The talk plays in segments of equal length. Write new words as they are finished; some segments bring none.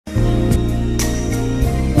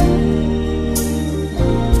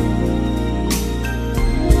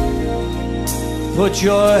Put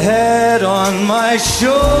your head on my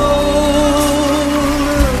shoulder.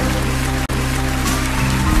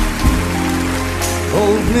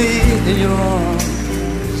 Hold me in your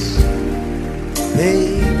arms,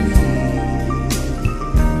 baby.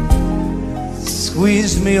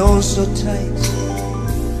 Squeeze me oh so tight.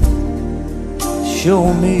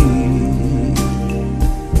 Show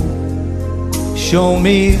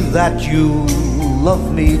me that you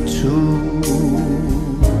love me too.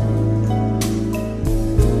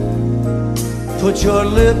 Put your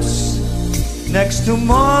lips next to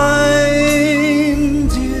mine,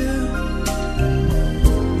 dear.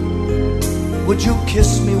 Would you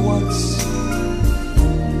kiss me once,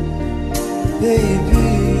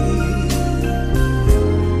 baby?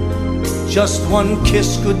 Just one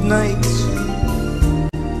kiss goodnight,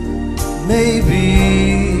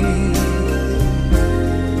 maybe.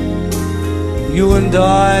 You and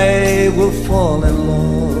I will fall in love.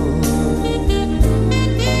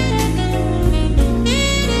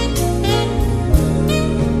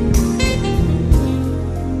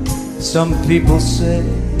 Some people say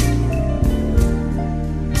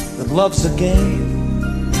that love's a game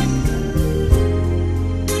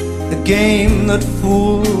that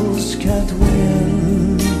fools can't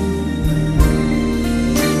win.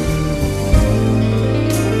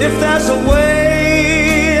 If there's a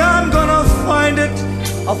way, I'm gonna find it.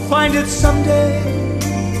 I'll find it someday.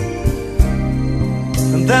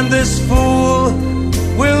 And then this fool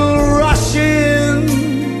will rush in.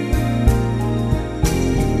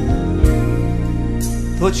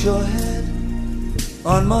 Put your head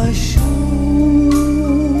on my shoulder.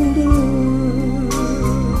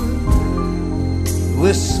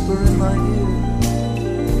 Whisper in my ear,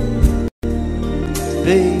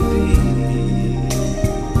 baby.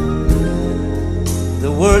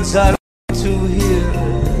 The words I want to hear,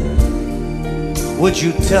 would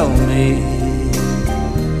you tell me?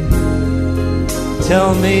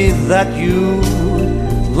 Tell me that you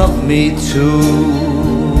love me too.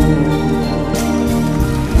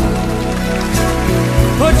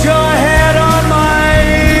 Put your head on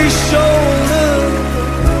my shoulder.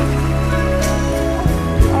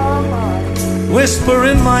 Whisper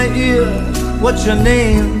in my ear, what's your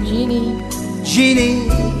name? Jeannie. Jeannie.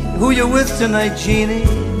 Who you with tonight, Jeannie?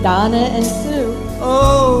 Donna and Sue.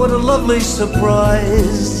 Oh, what a lovely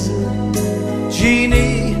surprise.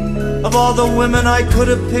 Jeannie, of all the women I could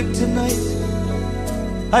have picked tonight,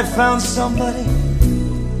 I found somebody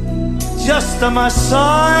just on my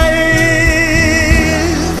side.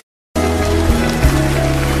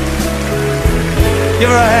 Give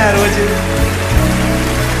her a hand, would you?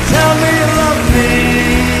 Tell me you love me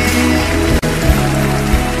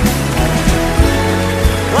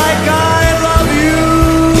like I love you.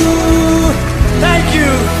 Thank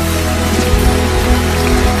you.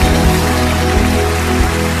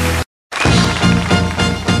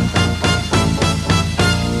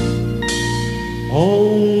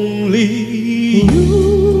 Only you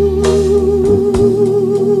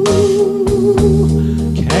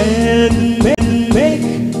can make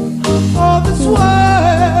all this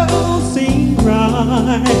world seem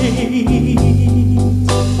right.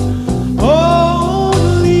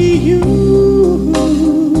 Only you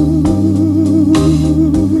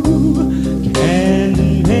can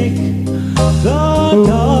make the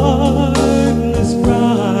darkness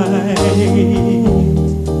bright.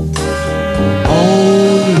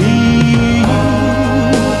 Only you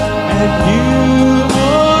and you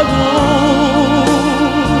alone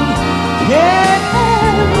can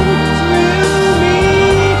thrill me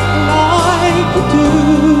like you do,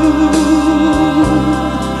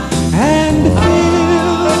 and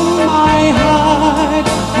fill my heart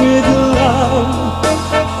with love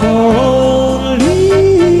for only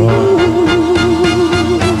you.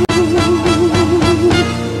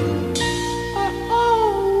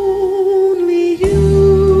 Only you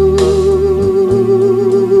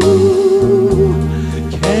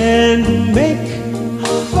can make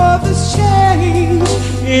all this change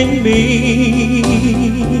in me.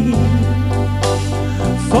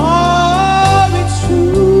 For it's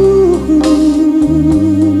true,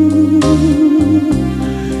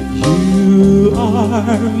 you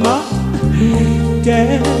are my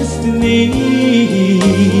destiny.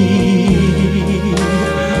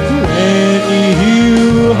 When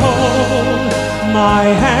you hold my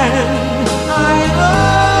hand, I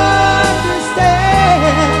understand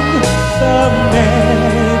the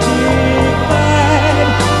magic that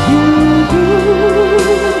you do.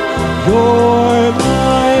 You're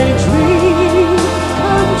my dream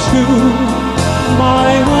come true,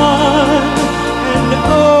 my one and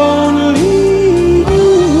only you.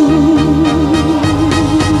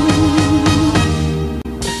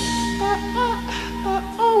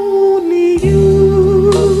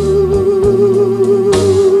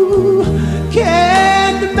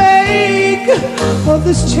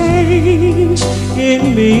 this change in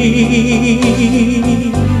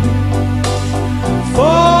me.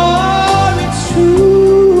 For it's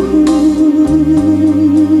true,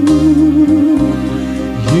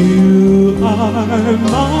 you are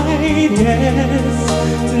my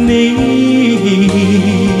destiny.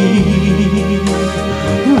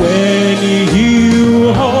 When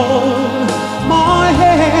you hold my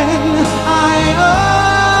hand, I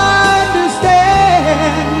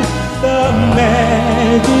understand the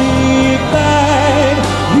magic that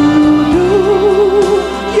you do.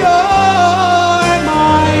 You're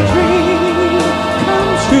my dream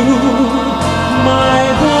come true, my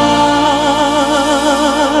one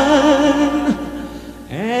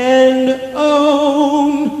and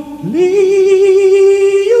only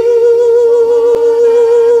you.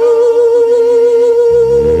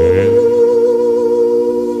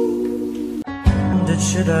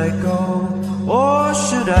 Should I go or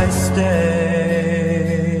should I stay?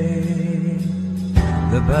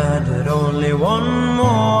 The band had only one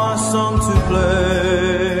more song to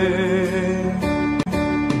play,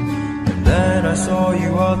 and then I saw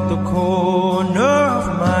you out the corner of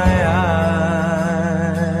my eye.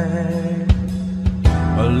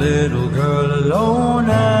 A little girl alone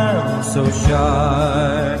and so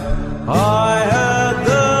shy. I had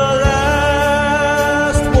the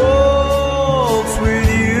last waltz with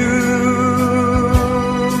you.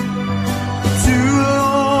 Two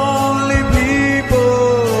lonely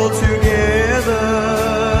people together.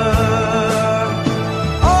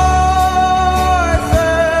 I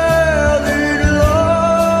fell in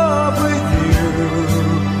love with you.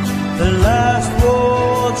 The last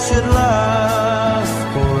waltz should last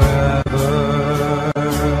forever.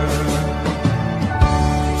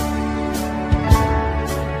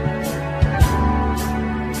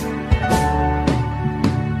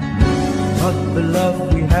 But the love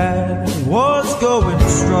we had was going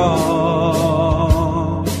strong.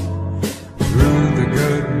 Through the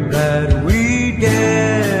good and bad we'd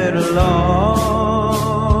get along.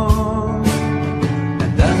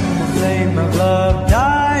 And then the flame of love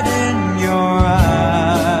died in your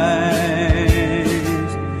eyes.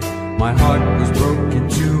 My heart was broken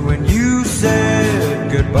too when you said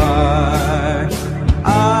goodbye. I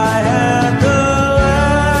had the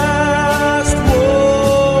last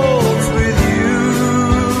waltz with you.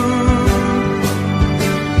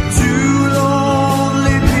 Two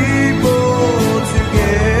lonely people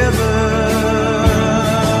together.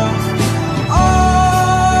 I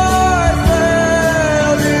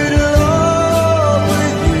fell in love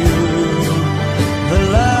with you. The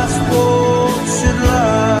last waltz should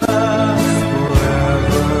last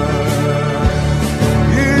forever.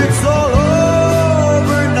 It's all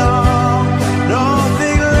over now,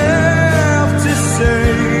 nothing left to say,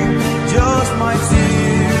 just my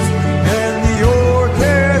tears and the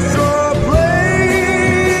orchestra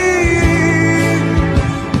playing.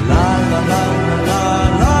 La la la la la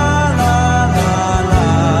la la la.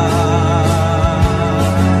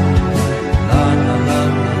 La la la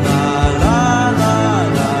la la la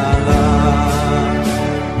la la.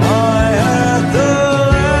 I had the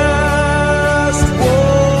last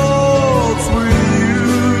waltz with you.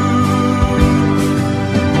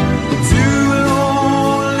 Two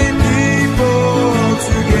lonely people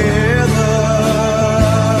together.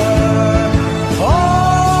 I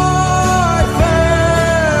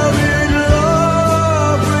fell in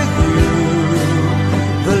love with you.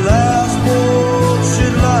 The last waltz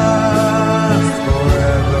should last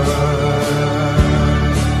forever.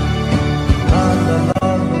 La la la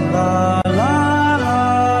la la la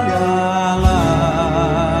la la.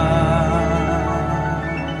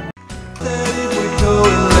 That it would go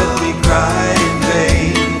and let me cry in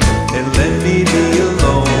vain, and let me be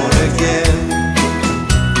alone again.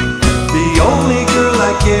 The only girl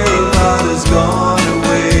I care about has gone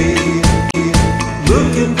away,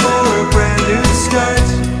 looking for a brand new start.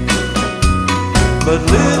 But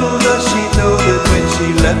little does she know that when she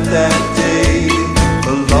left that day,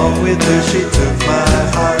 along with her she took my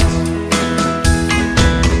heart.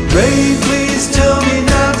 Ray, please tell me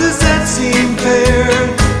now, does that seem fair?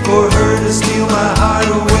 For her to steal my heart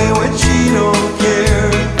away when she don't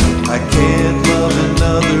care. I can't love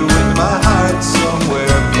another with my heart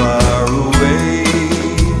somewhere far away.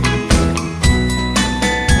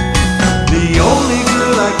 The only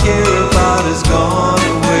girl I care about has gone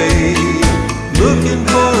away, looking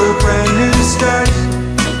for a brand new start.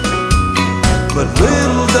 But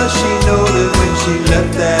little does she know that when she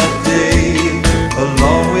left that day,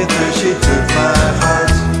 along with her she took my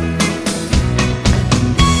heart.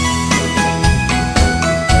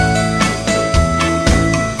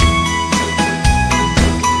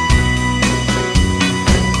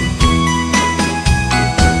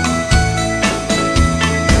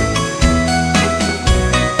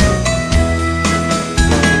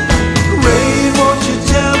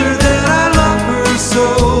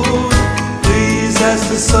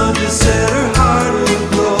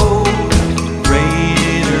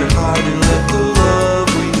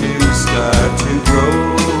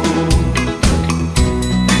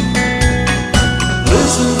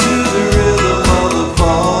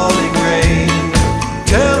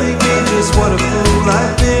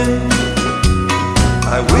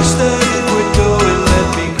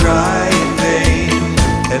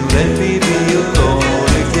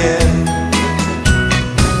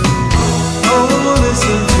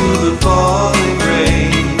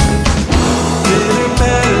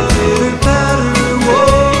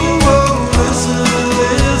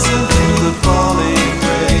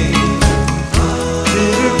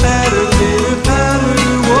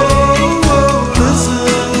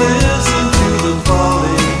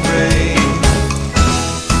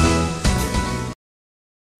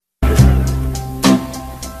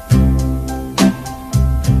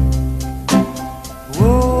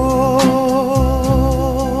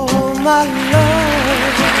 my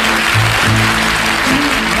love,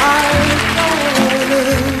 my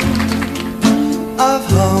darling, I've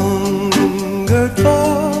hungered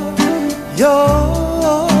for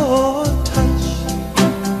your touch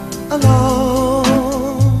a long,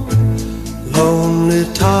 lonely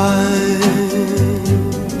time,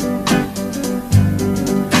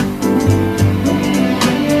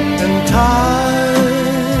 and time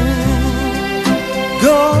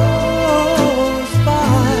goes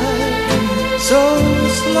by so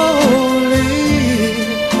slowly,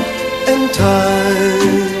 and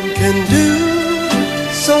time can do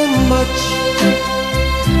so much.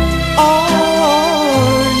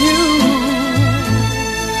 Are you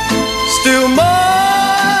still mine?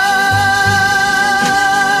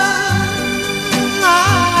 I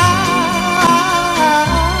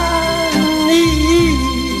need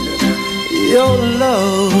your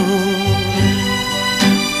love.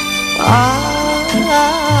 I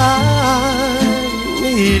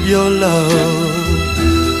need your love.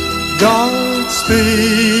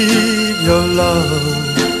 Godspeed your love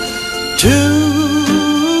to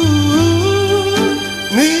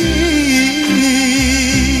me.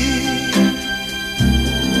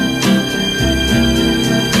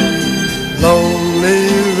 Lonely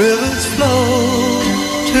rivers flow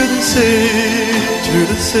to the sea, to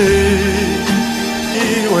the sea.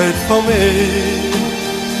 Wait for me,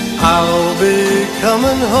 I'll be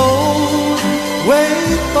coming home.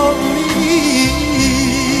 Wait for me.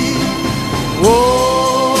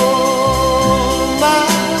 Oh, my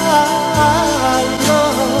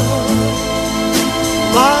love,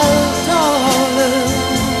 my darling,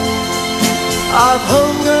 I've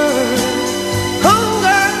hungered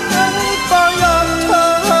for your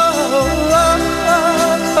touch,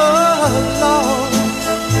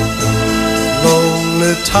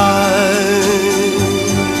 lonely time,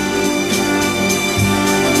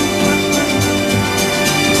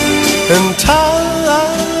 and time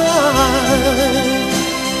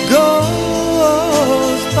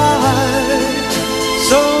goes by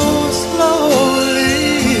so slowly,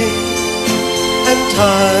 and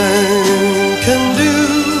time can do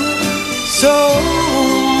so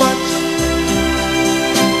much.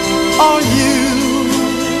 Are you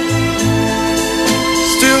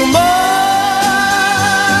still mine?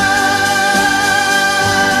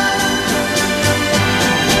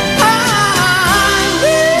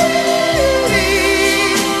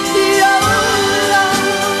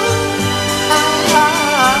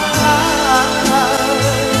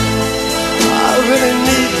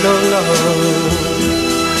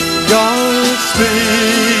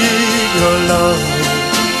 Godspeed your love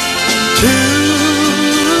to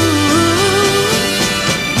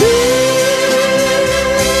me.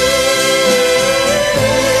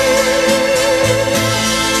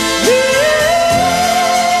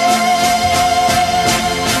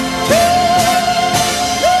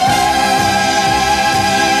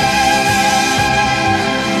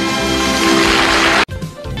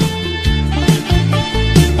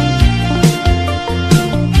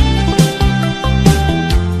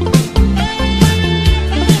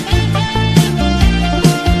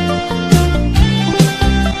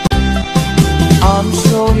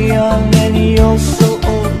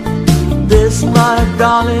 My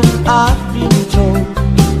darling, I've been told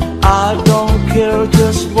I don't care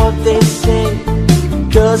just what they say,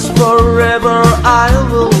 'cause forever I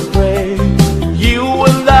will pray you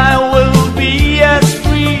and I will be as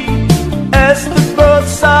free as the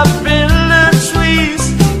birds up in the trees.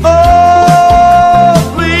 Oh,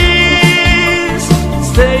 please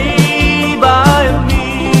stay by me,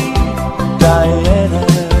 Diana.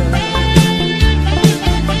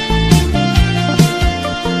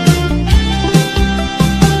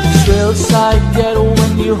 I get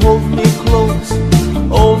when you hold me close.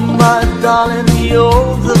 Oh my darling,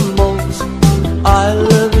 you're the most. I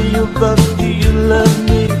love you, but do you love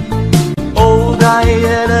me? Oh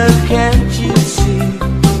Diana, can't you see?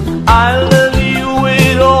 I love you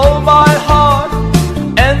with all my heart,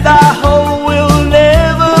 and I hope we'll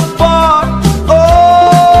never part.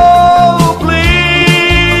 Oh,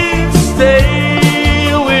 please stay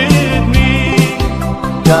with me,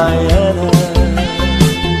 Diana.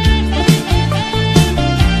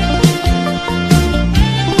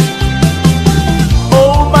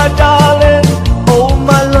 Darling, oh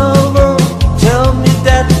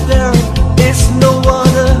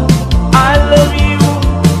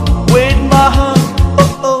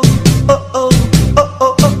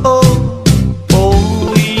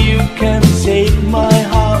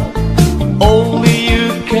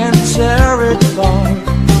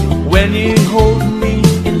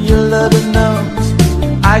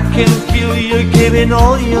can feel you're giving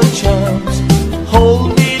all your charms.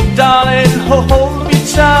 Hold me, darling, hold me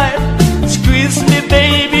tight. Squeeze me,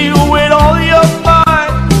 baby, with all your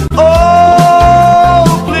might. Oh,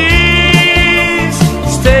 please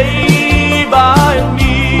stay by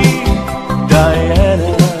me,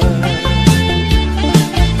 Diana.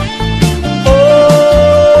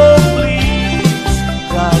 Oh, please,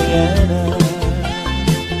 Diana.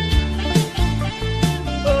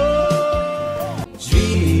 Oh,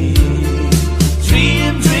 dream,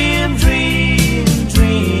 dream, dream, dream,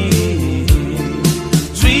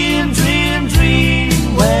 dream, dream, dream,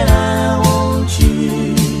 when I want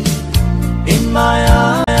you in my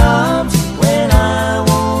arms, when I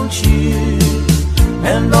want you,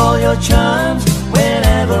 and all your charms,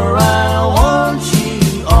 whenever I want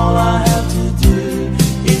you, all I have to do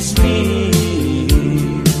is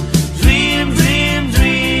dream. Dream, dream,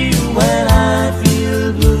 dream, when I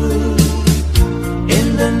feel blue in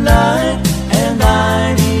the night, and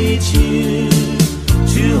I need you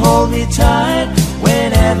to hold me tight.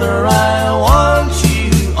 Whenever I want you,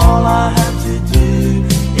 all I have to do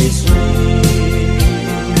is dream.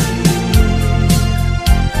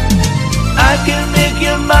 I can make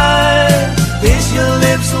you mine, kiss your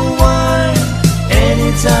lips of wine,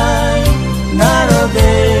 anytime, night or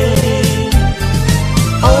day.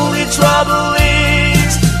 Only trouble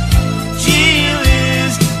is, gee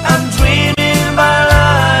whiz, I'm dreaming my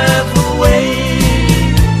life away.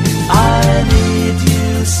 I need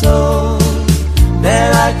you so that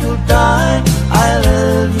I could die. I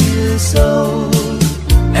love you so,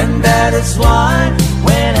 and that is why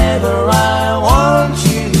whenever I want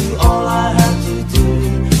you, all I have to do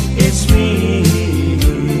is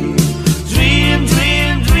dream. Dream,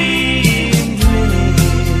 dream, dream, dream.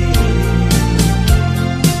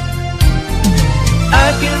 I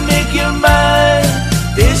can make you mine,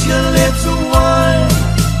 kiss your lips of wine,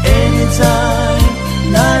 anytime,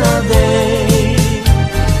 night or day.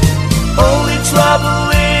 Only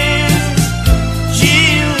trouble is,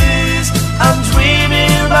 gee whiz, I'm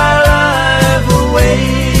dreaming my life away.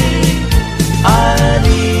 I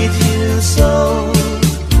need you so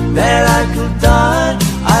that I could die.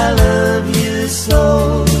 I love you so,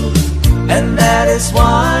 and that is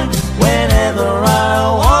why whenever I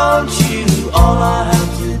want you, all I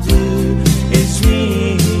have to do is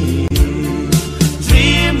dream.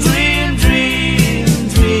 Dream, dream, dream,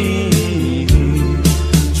 dream.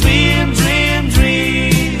 Dream, dream,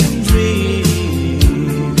 dream, dream.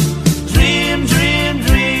 Dream, dream,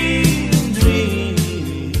 dream, dream.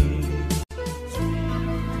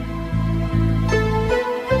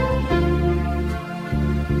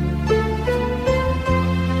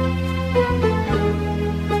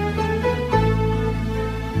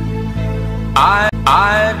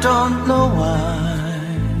 I don't know why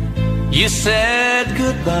you said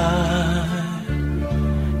goodbye.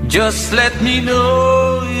 Just let me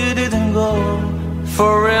know you didn't go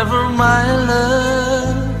forever, my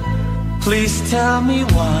love. Please tell me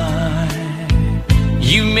why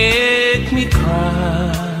you make me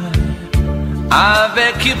cry. I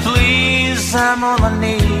beg you please, I'm on my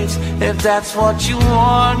knees, if that's what you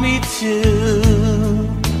want me to.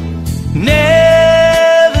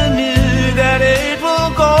 Never knew that it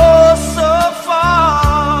will go so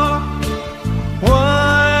far.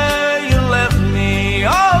 Why you left me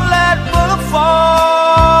all that will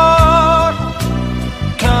fall.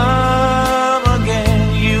 Come again,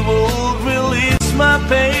 you will release my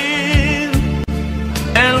pain,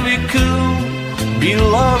 and we could be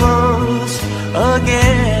lovers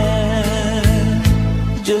again.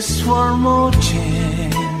 Just one more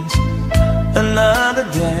chance, another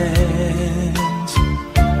dance,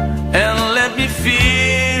 and let me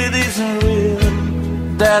feel it isn't real,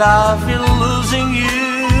 that I've been losing you.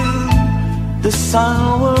 The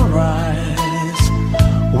sun will rise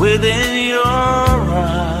within your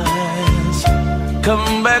eyes.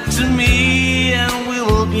 Come back to me and we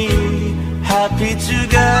will be happy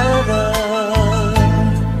together.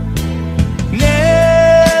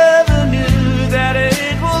 Never knew that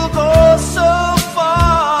it will go so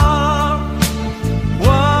far.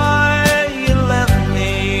 Why you left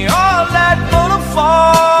me all that gonna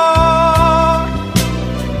fall.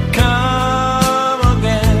 Come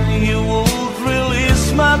again, you won't release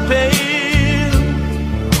my pain,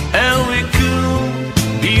 and we could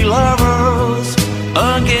be lovers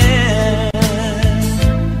again.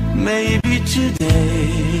 Maybe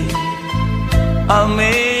today I'll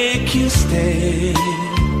make you stay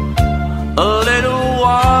a little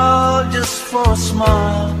while, just for a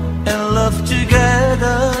smile and love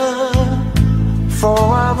together. For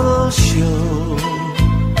I will show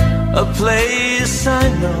a place I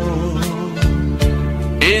know.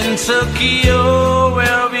 in Tokyo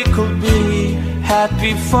where we could be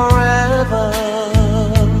happy forever.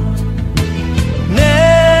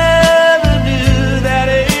 Never knew that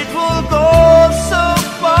it will go so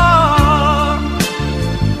far.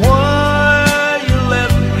 Why you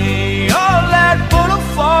left me all that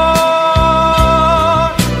apart?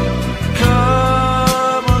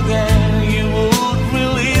 Come again, you would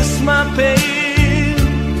release my pain,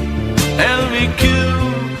 and we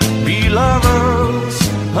could be lovers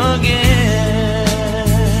again.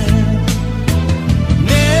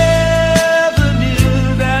 Never knew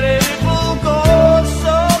that it will go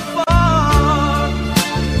so far.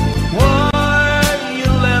 Why you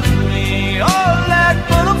left me all that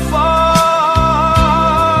apart?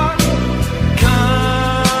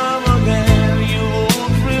 Come again, you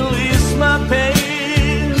would release my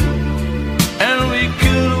pain, and we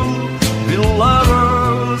could be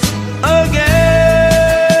lovers again.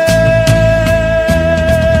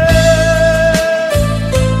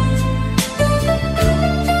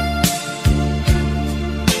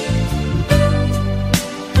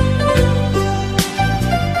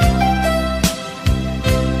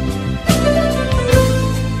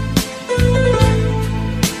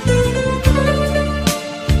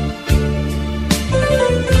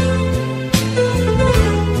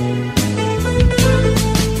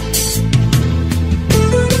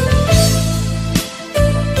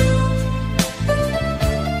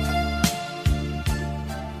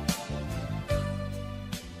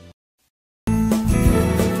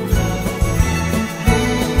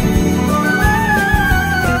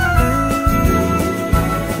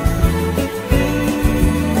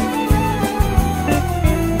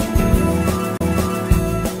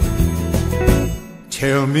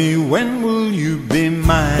 Tell me, when will you be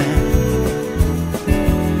mine?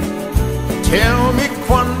 Tell me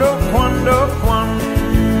quando, quando,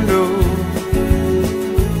 quando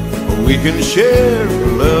we can share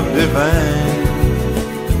love divine.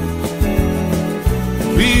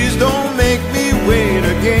 Please don't make me wait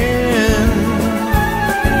again.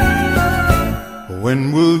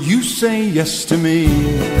 When will you say yes to me?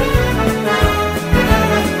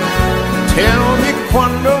 Tell me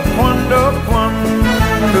quando, quando, quando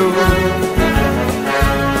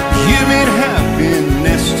you mean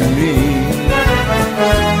happiness to me.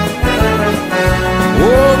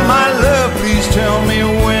 Oh, my love, please tell me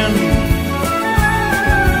when.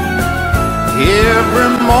 Every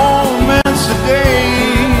moment's a day.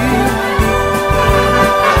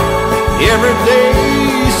 Every day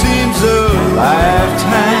seems a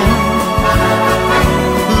lifetime.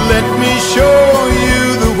 Let me show you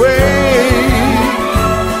the way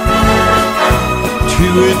to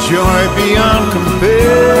a joy beyond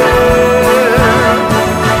compare.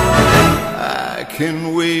 I can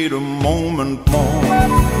wait a moment more.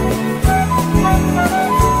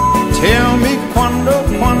 Tell me quando,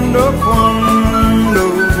 quando, quando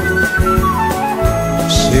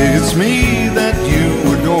say it's me that you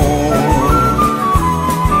adore.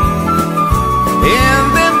 And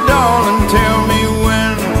then, darling, tell me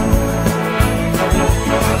when.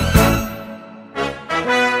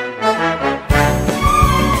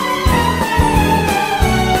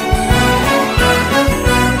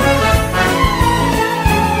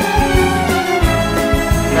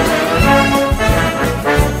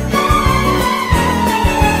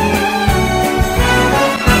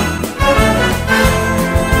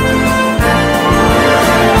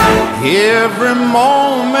 Every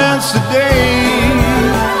moment's a day.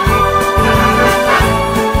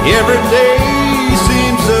 Every day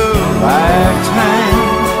seems a lifetime.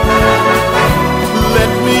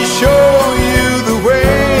 Let me show you the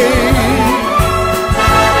way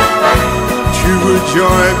to a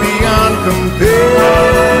joy beyond compare.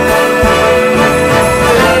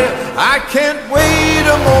 I can't wait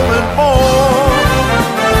a moment more.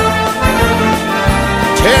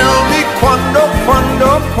 Tell me quando,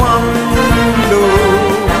 quando, quando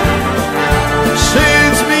say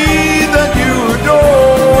it's me that you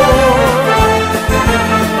adore.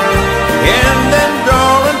 And then,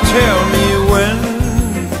 darling, tell me when.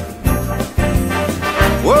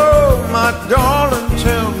 Whoa, my darling,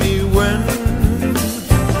 tell me when.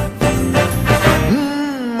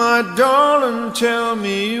 My darling, tell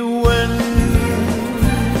me when.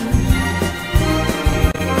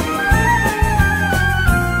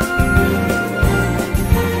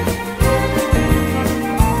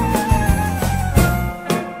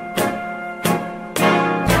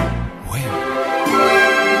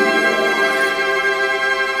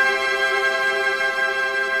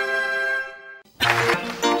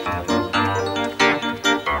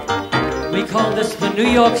 We call this the New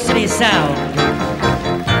York City Sound.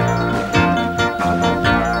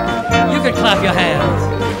 clap your hands.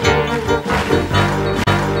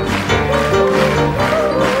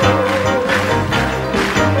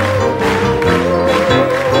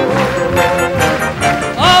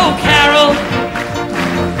 Oh, Carol,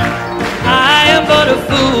 I am but a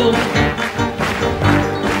fool.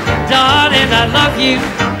 Darling, I love you,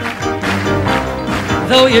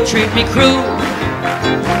 though you treat me cruel.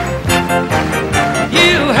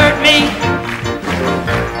 You hurt me,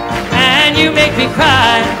 and you make me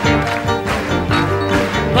cry.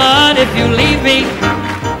 But if you leave me,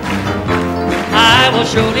 I will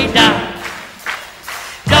surely die.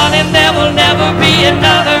 Darling, there will never be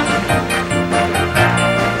another,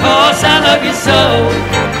 'cause I love you so.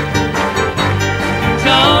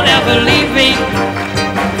 Don't ever leave me,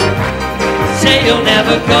 say you'll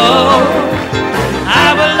never go. I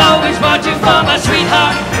will always want you for my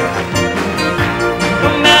sweetheart, no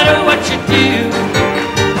matter what you do.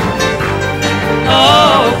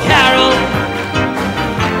 Oh, Carol,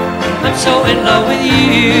 I'm so in love with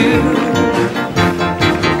you.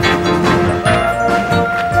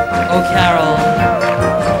 Oh, Carol,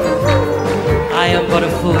 I am but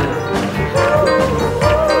a fool.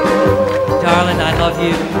 Darling, I love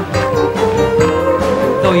you,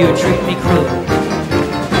 though you treat me cruel.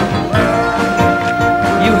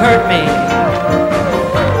 You hurt me,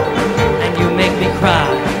 and you make me cry.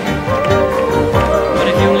 But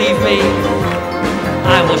if you leave me,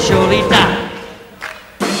 I will surely die.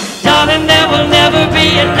 Darling, there will never be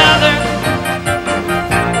another,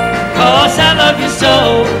 'cause I love you so.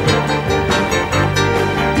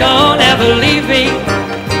 Don't ever leave me,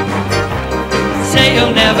 say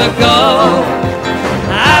you'll never go.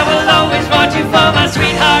 I will always want you for my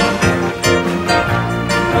sweetheart,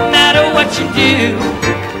 no matter what you do.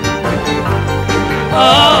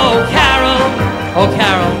 Oh, Carol, oh,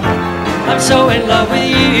 Carol, I'm so in love with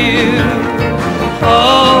you.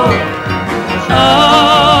 Oh,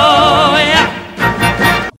 oh, yeah.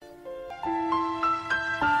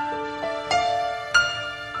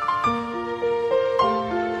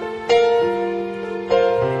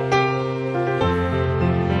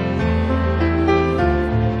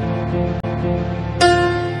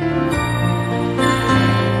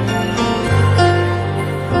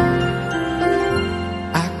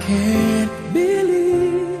 I can't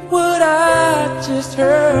believe what I just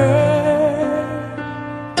heard.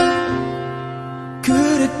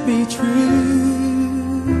 Could it be true?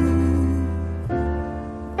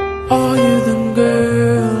 Are you the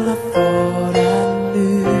girl I thought I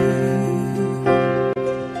knew?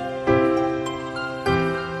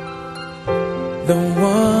 The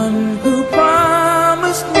one who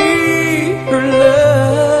promised me her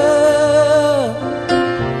love.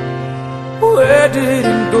 Where did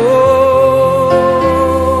it go?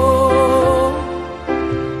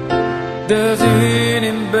 Does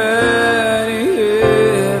anybody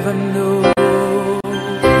ever know?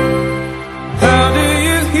 How do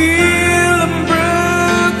you heal a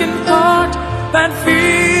broken heart that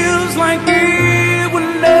feels like it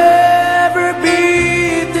will never be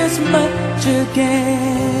this much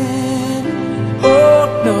again? Oh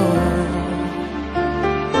no,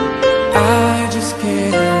 I just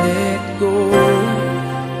can't let go.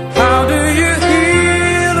 How do you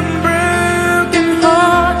heal a broken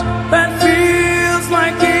heart that feels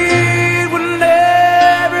like it will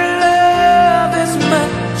never love this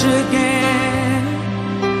much again?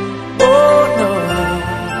 Oh no,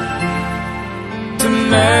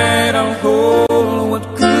 tonight I'll hold what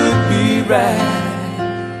could be right.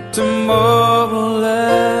 Tomorrow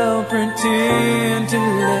I'll pretend to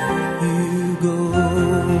let you go.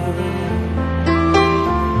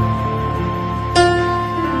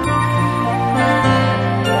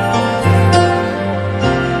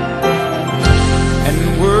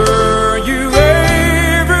 Were you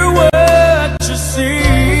ever what you see?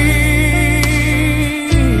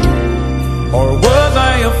 Or was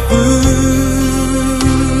I a fool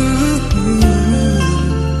who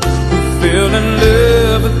fell in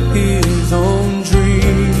love with his own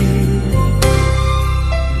dream?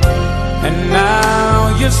 And now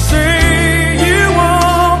you say you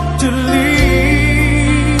want to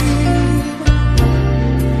leave,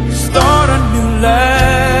 start a new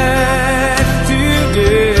life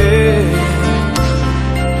today.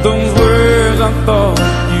 Those words I thought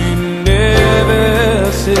you'd never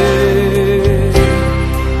say.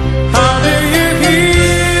 How do you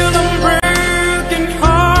heal a broken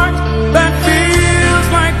heart that feels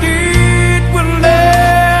like it will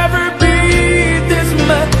never be this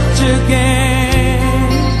much again?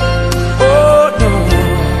 Oh no,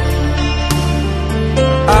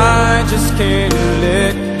 I just can't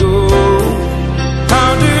let go. How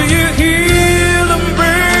do you heal a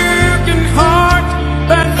broken heart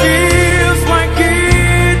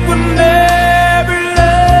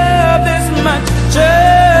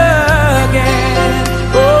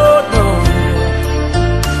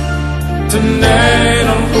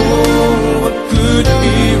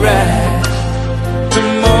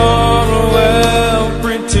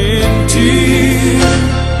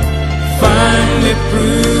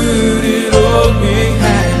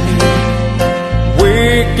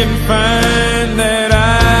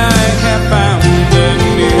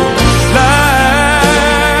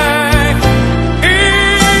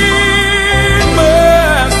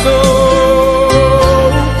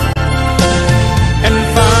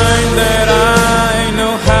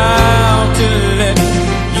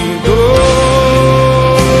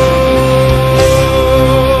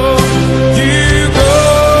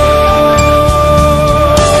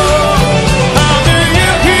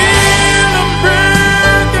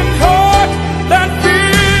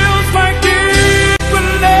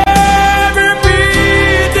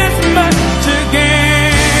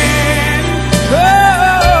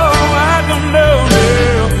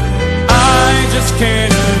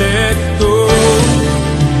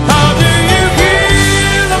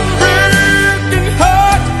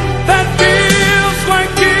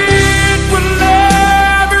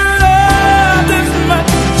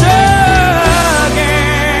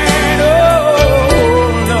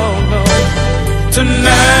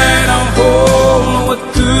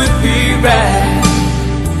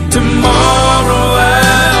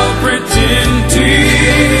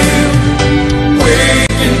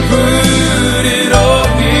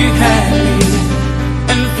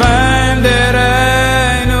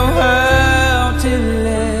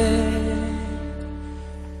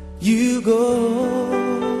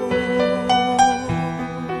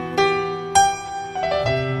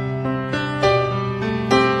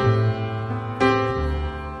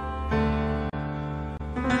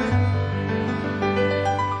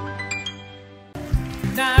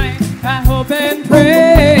hope and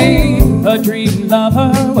pray a dream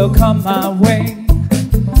lover will come my way.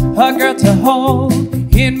 A girl to hold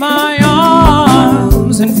in my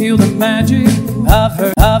arms and feel the magic of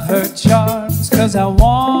her charms. 'Cause I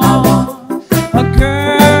want a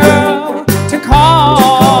girl to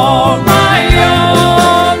call my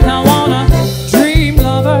own. I want a dream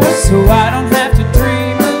lover so I don't have to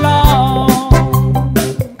dream alone.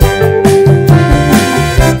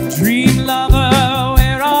 Dream lover,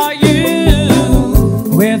 where are you?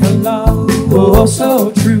 With a love oh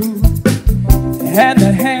so true, and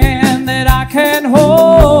the hand that I can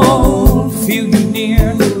hold, feel you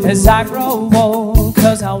near as I grow old.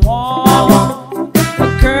 'Cause I want a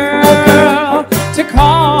girl to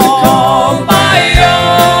call my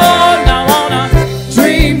own. I want a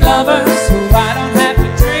dream lover so I don't have to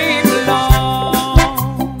dream alone.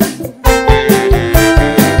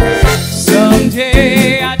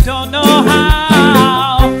 Someday, I don't know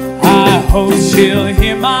how, I hope she'll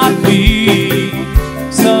hear my plea.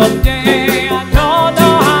 Someday, I don't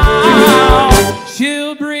know how,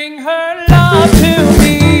 she'll bring her love to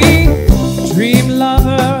me. Dream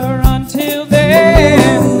lover, until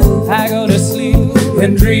then I go to sleep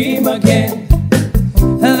and dream again.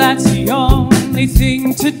 That's the only thing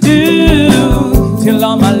to do till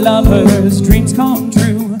all my lovers' dreams come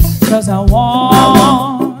true. 'Cause I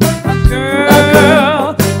want a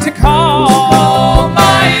girl to call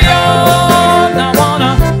my own. I want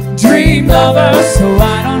a dream lover so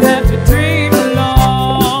I don't have to dream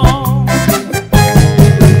alone.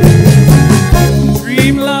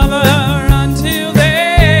 Dream lover, until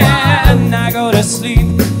then I go to sleep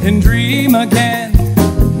and dream again.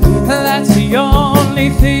 That's the only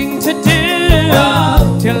thing to do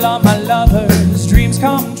till all my lovers' dreams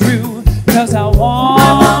come true. 'Cause I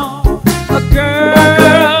want a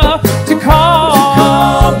girl to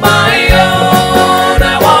call my own.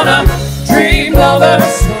 I want a dream lover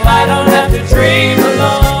so I don't have to dream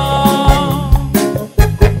alone.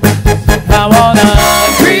 I want a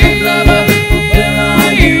dream lover,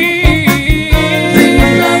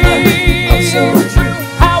 dream lover, I'm so true.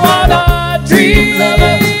 I want a dream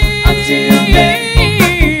lover until then.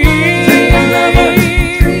 Dream lover,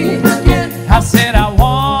 dream again. I said I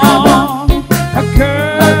want a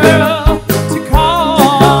girl to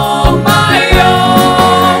call my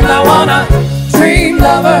own. I want a dream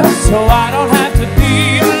lover so I don't have to be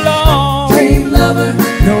alone. Dream lover,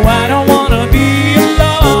 no, I don't wanna be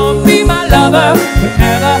alone. Be my lover, but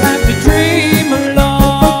never have to dream alone.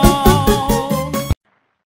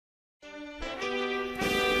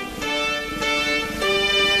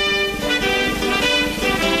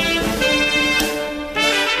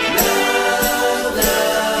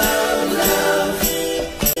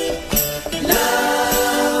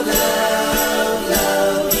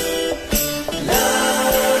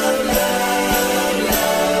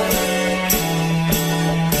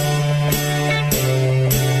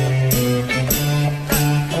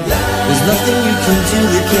 There's nothing you can do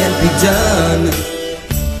that can't be done.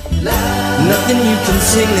 Nothing you can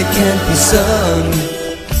sing that can't be sung.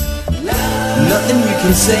 Nothing you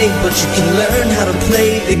can say, but you can learn how to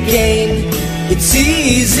play the game. It's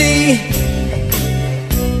easy.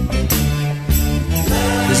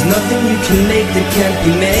 There's nothing you can make that can't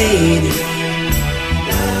be made.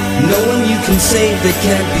 No one you can save that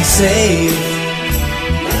can't be saved.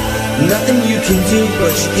 Nothing you can do,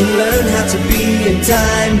 but you can learn how to be in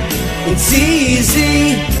time. It's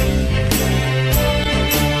easy.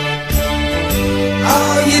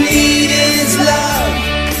 All you need is love.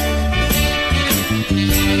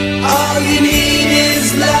 All you need is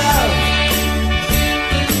love.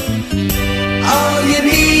 All you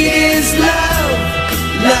need is love.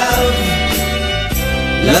 Love.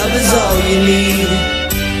 Love is all you need.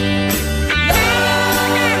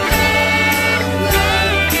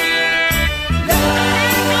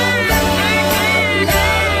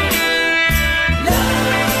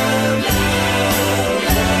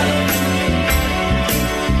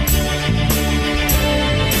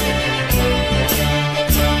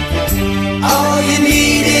 All you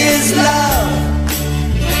need is love.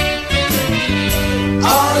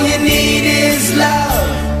 All you need is love.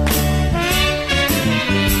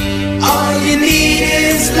 All you need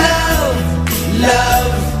is love.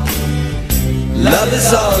 Love. Love is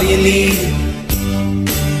all you need.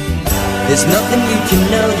 There's nothing you can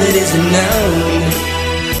know that isn't known.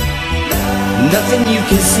 Nothing you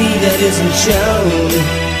can see that isn't shown.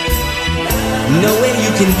 Nowhere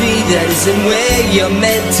you can be that isn't where you're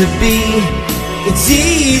meant to be. It's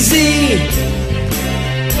easy.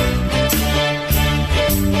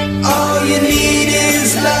 All you need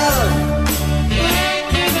is love.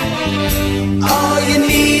 All you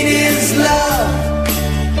need is love.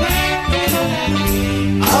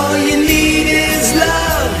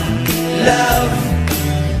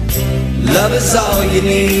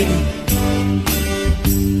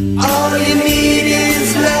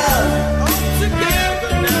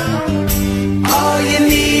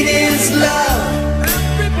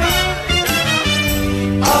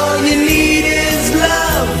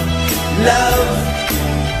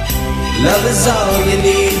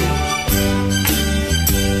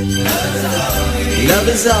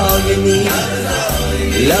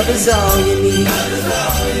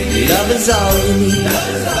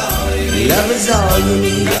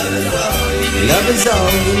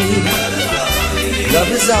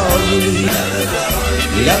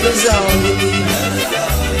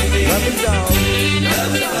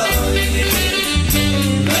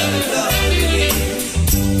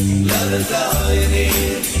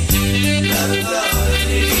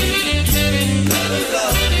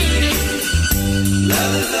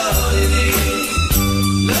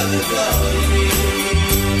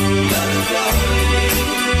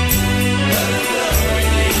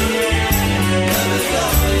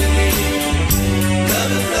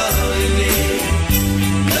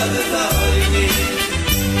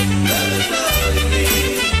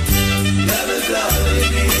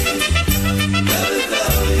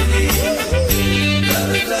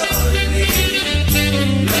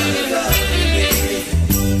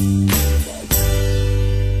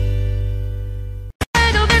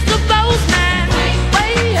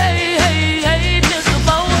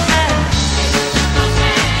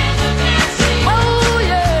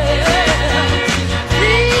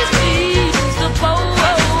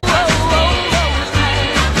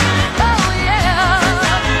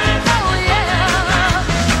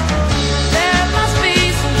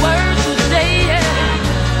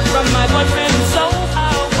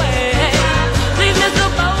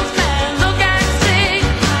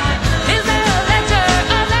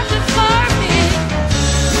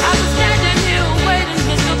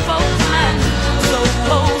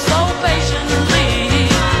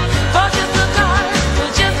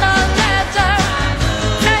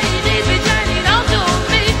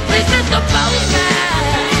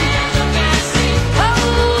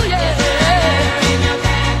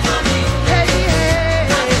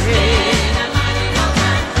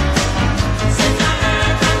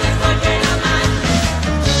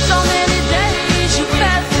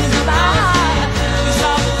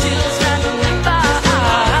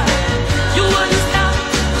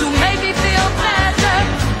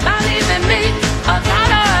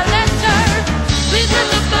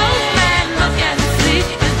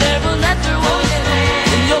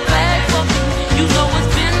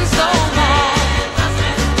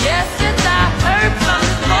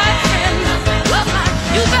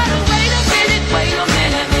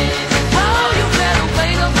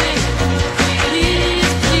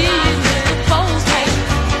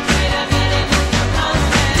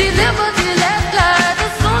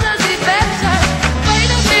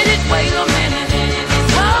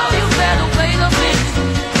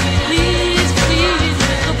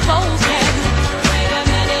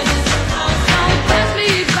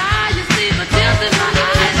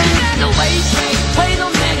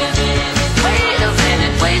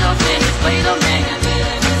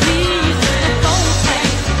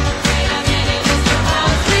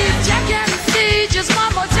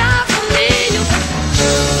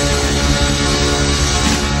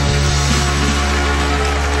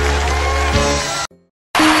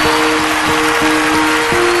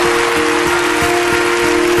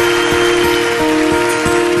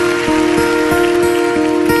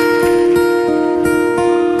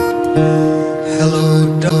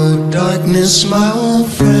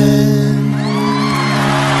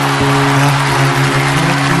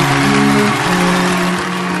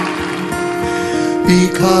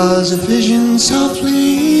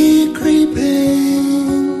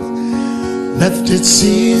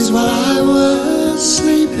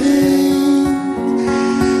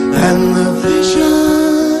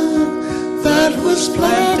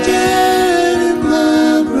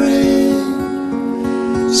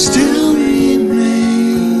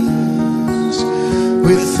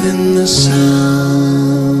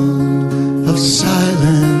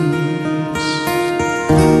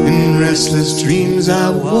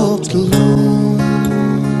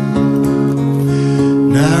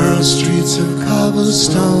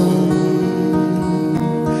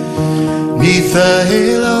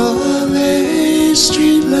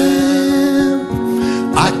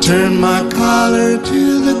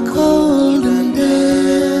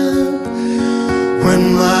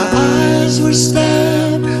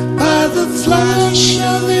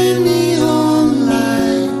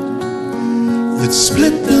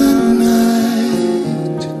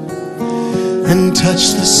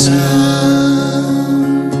 touch the sound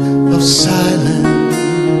of silence,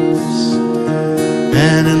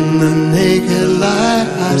 and in the naked light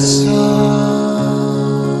I saw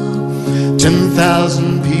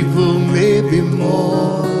 10,000 people, maybe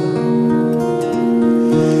more.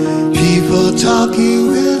 People talking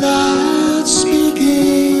without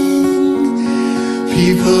speaking,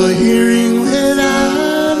 people hearing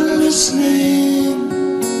without listening,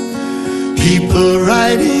 people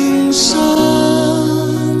writing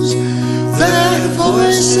songs that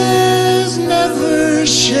voices never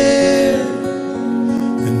share,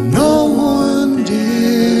 and no one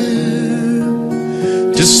dare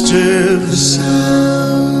disturb the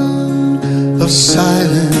sound of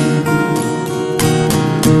silence.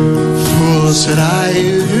 Fool said I,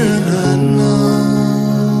 do not know.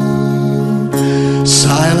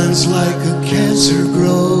 Silence like a cancer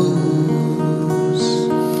grows.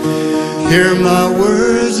 Hear my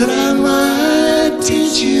words that I might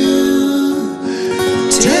teach you.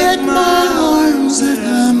 Take my arms that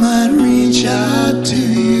I might reach out to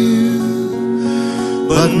you.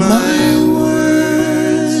 But my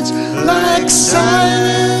words, like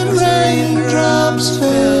silent raindrops,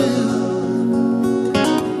 fell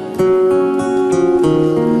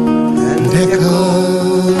and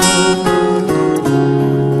echoed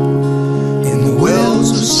in the wells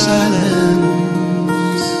of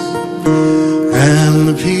silence, and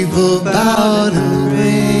the people bowed and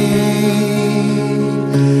prayed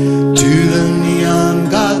to the neon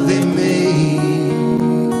god they made,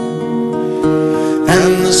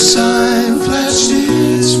 and the sign flashed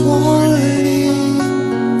its warning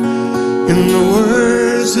in the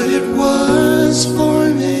words that it was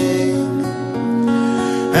forming,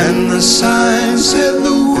 and the sign said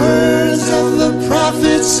the words of the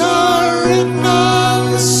prophets are written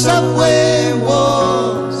on the subway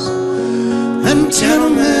walls and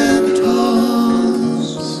tenement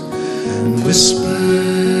halls, and whispered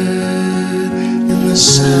in the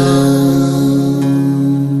sound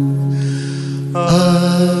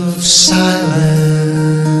of silence.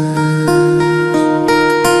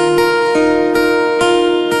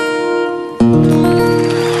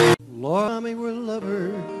 Laura and Tommy were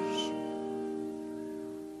lovers.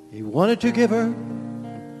 He wanted to give her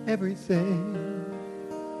everything.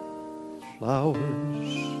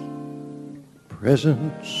 Flowers,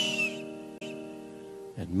 presents,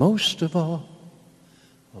 and most of all,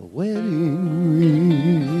 a wedding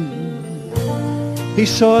ring. He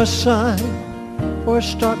saw a sign for a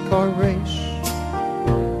stock car race,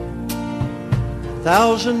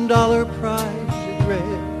 $1,000 prize it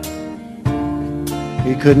read.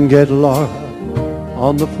 He couldn't get Laura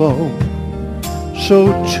on the phone,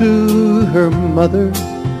 so to her mother,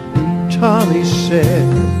 Tommy said,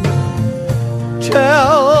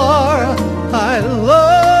 tell Laura I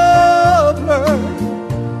love her.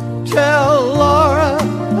 Tell Laura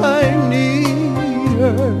I need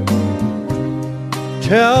her.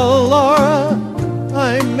 Tell Laura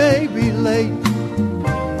I may be late.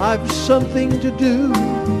 I've something to do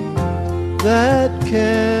that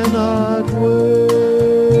cannot wait.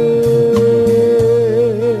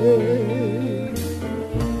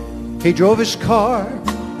 He drove his car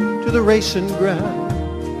to the racing ground.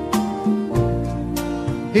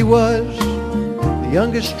 He was the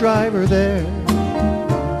youngest driver there,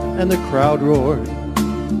 and the crowd roared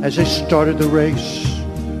as they started the race.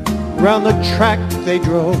 Round the track they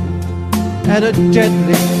drove at a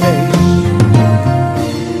deadly pace.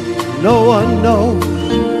 No one knows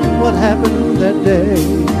what happened that day,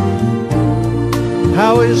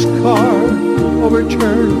 how his car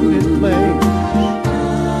overturned in flames.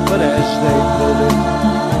 But as they pulled him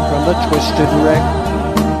from the twisted wreck,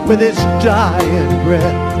 with his dying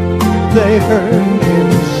breath, they heard him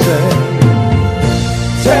say,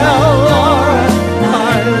 tell Laura I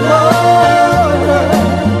love her.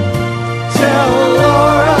 Tell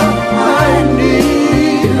Laura I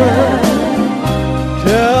need her.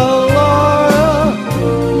 Tell Laura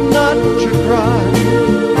not to cry.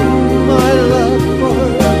 My love for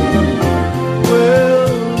her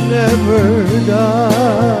will never die.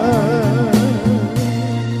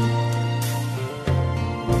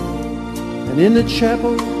 And in the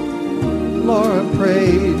chapel, Laura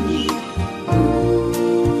prays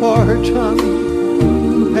for her Tommy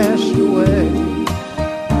who passed away.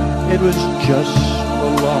 It was just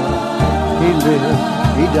for Laura. He lived,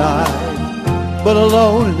 he died, but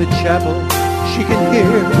alone in the chapel she can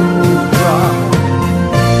hear him cry.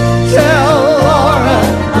 Tell Laura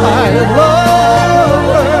I love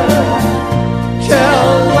her. Tell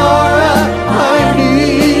Laura I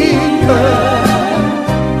need her.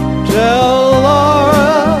 Tell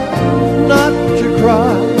Laura not to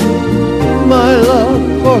cry. My love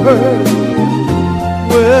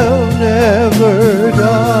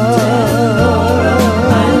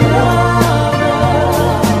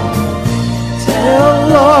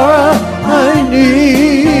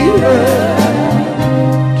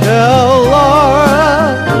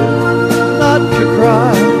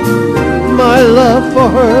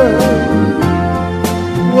her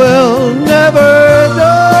will never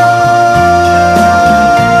die.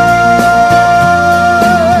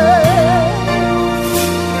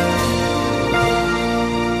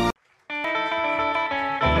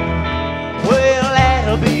 Well,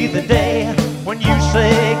 that'll be the day when you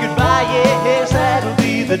say goodbye. Yes, that'll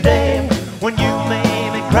be the day when you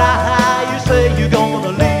made me cry. You say you're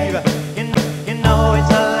gonna leave. You know it's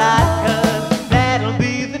a lie, 'cause that'll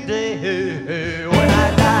be the day when I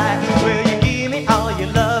die. Will you give me all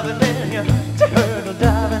your loving and your turtle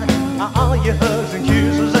diving, all your hugs and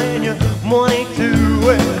kisses and your money too?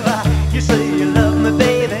 Well, you say you love me,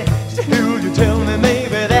 baby. Still, you tell me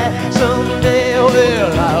maybe that someday,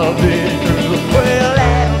 well, I'll be through. Well,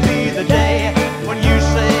 that'll be the day when you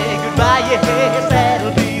say goodbye. Yes,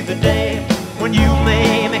 that'll be the day when you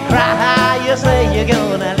made me cry. You say you're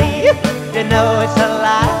gonna leave. You know it's a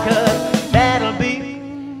lie, 'cause that'll be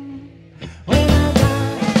when I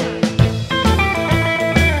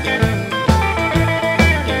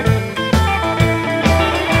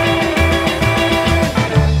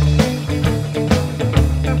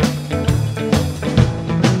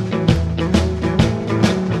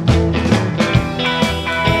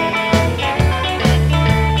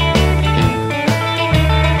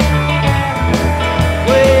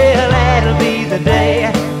the day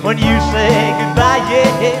when you say goodbye.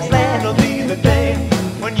 Yes, that'll be the day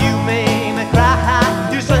when you made me cry.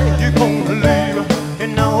 You say you're gonna leave. You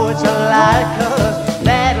know it's a lie, 'cause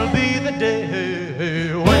that'll be the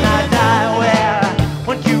day when I die. Well,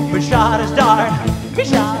 when Cupid shot his dart, he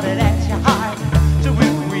shot it at your heart. So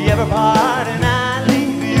if we ever part and I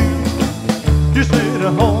leave you, you say to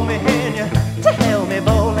hold me and you tell me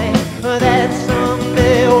boldly that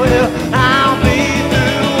someday, well, I'll be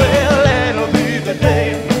through. Well, that'll be the day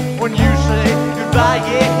when you say goodbye.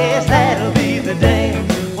 Yes, that'll be the day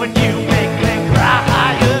when you make me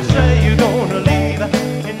cry. You say you're gonna leave.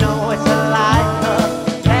 You know it's a lie, 'cause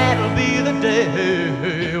that'll be the day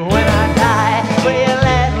when I die. Well,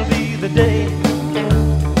 that'll be the day.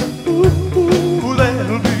 Ooh,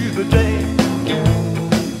 that'll be the day.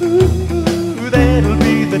 Ooh, that'll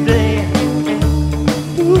be the day.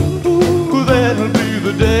 Ooh, that'll be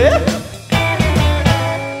the day.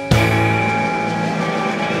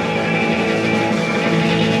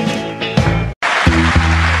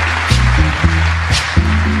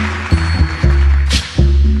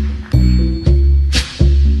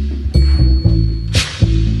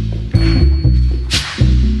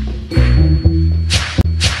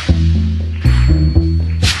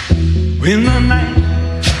 When the night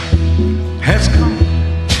has come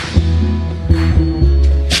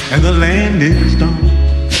and the land is dark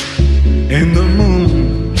and the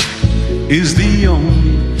moon is the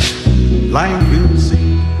only light we'll see,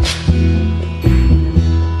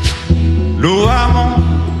 no, I won't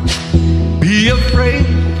be afraid.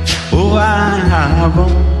 Oh, I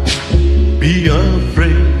won't be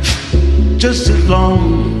afraid. Just as long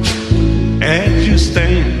as you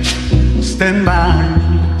stand by.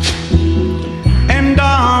 And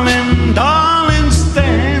darling, darling,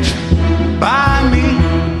 stand by me.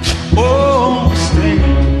 Oh, stand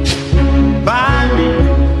by me.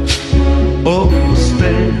 Oh,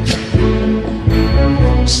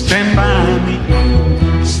 stand by me.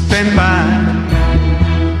 Stand by me.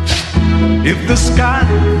 If the sky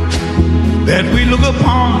that we look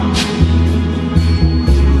upon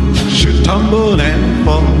should tumble and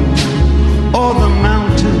fall, or the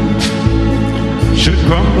mountain should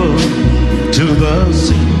crumble to the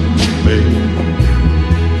sea, baby,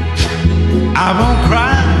 I won't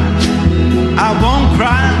cry, I won't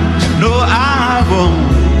cry, no, I won't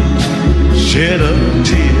shed a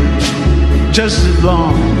tear. Just as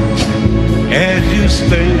long as you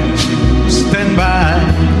stand by.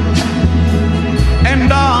 And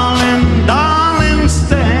darling, darling,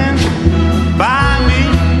 stand by me.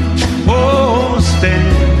 Oh,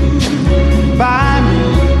 stand by me.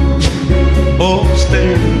 Oh,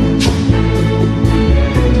 stand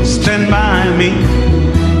by me,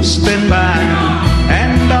 stand by me.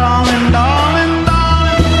 And darling, darling,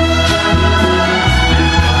 darling,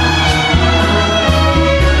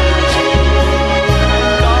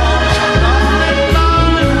 darling,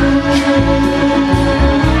 darling,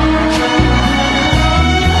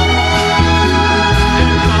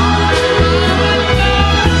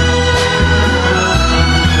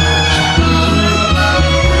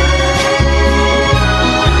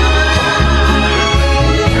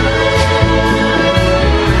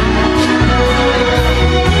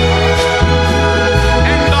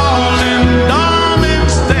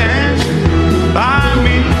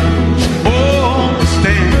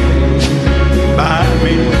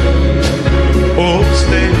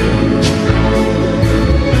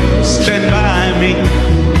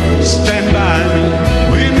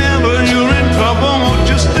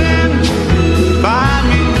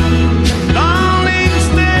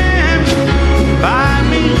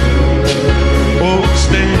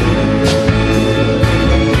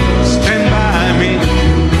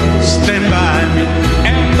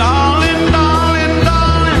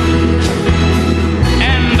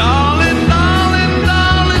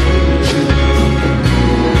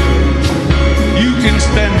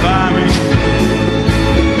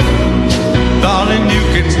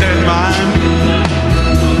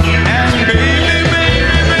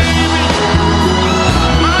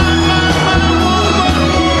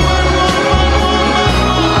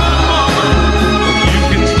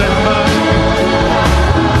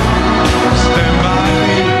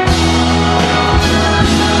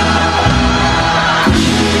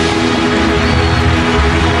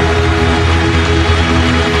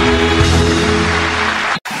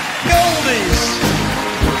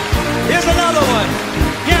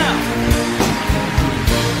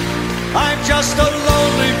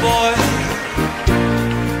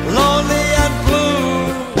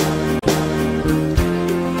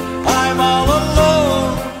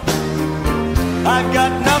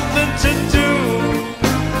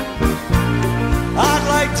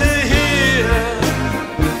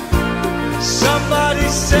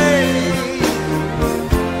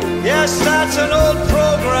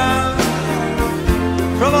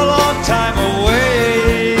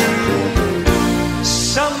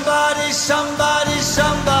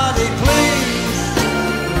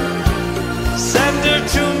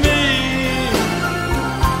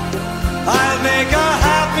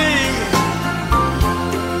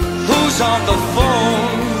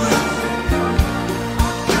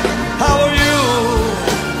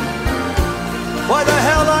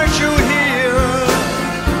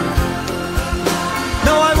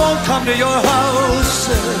 come to your house.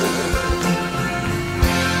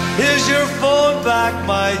 Here's your phone back,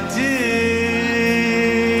 my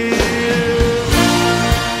dear.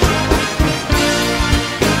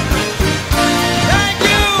 Thank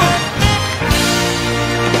you.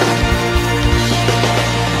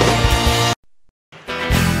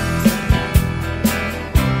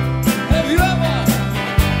 Have you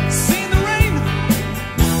ever seen the rain?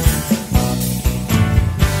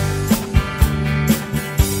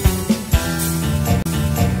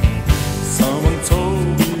 Someone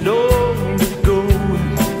told me long ago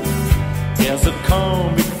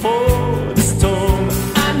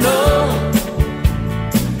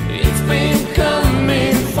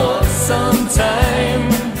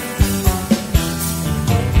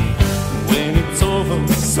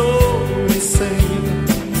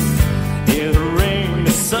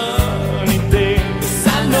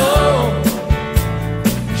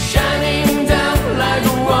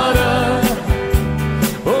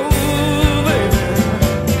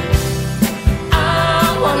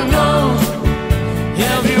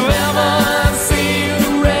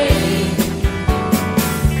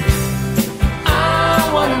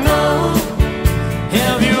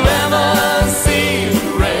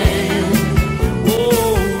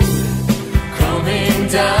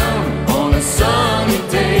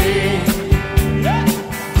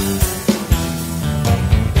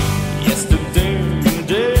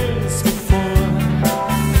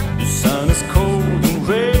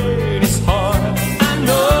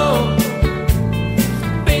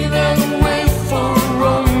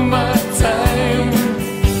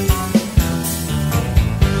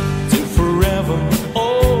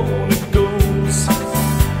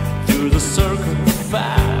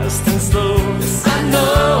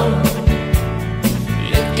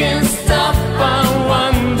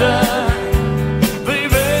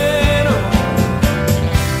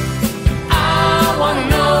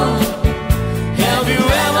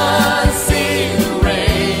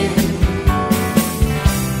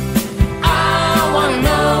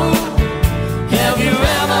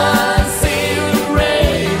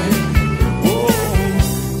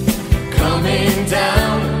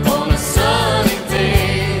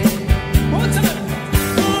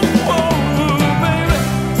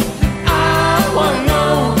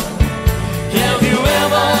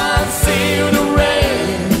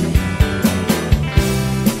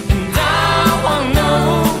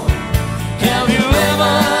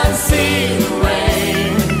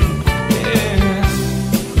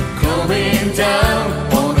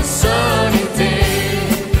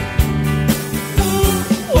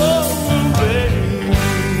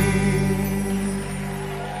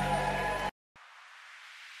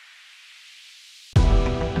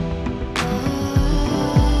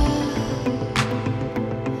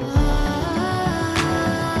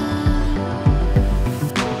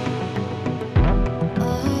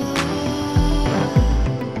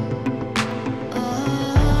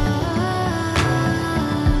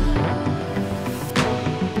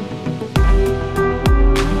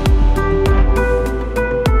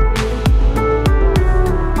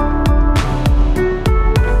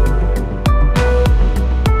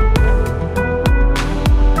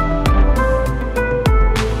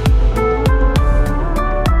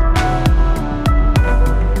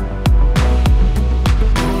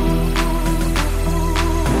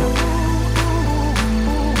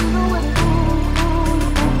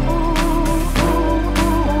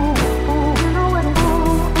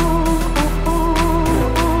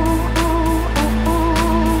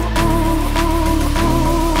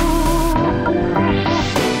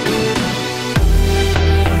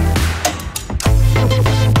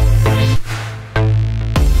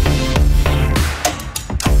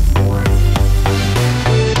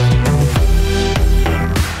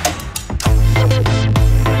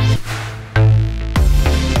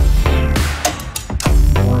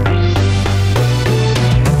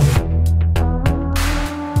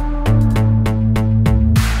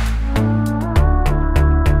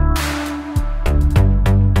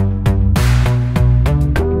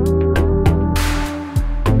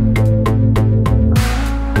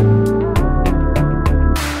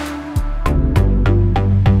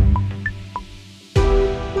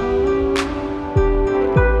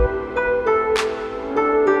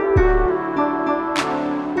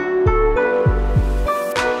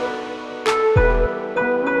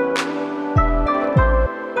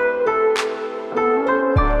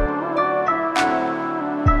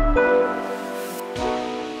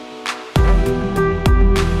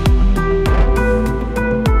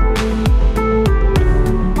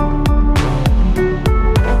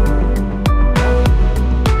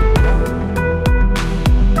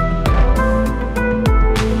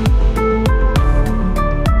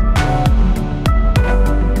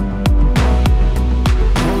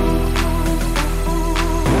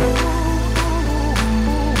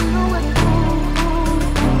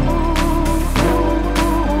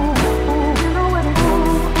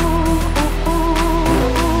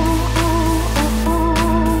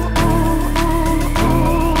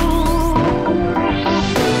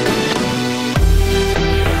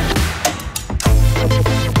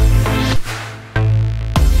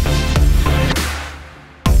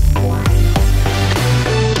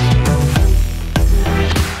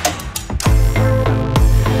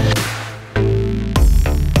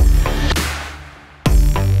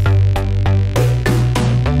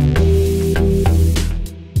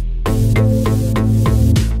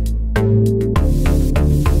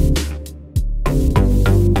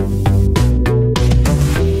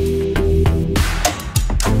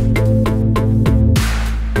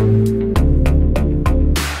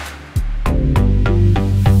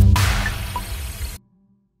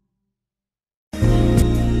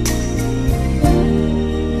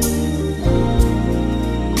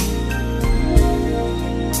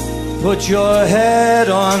Put your head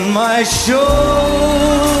on my shoulder.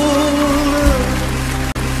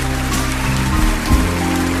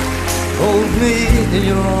 Hold me in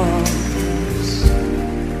your arms,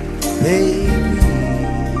 baby.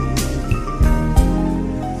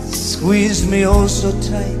 Squeeze me oh so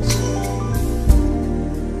tight.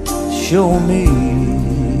 Show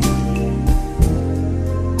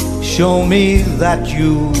me that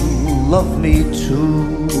you love me too.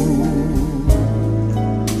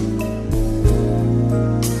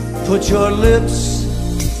 Put your lips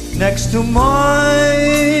next to mine,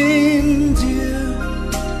 dear.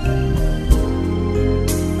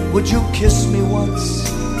 Would you kiss me once,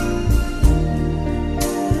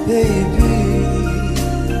 baby?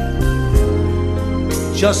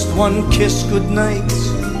 Just one kiss goodnight,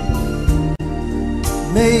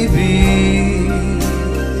 maybe.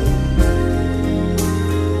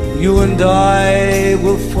 You and I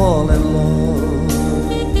will fall in love.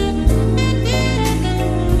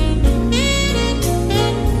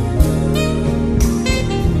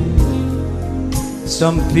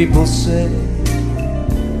 Some people say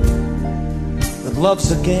that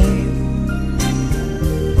love's a game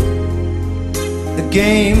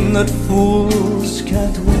that fools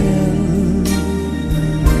can't win.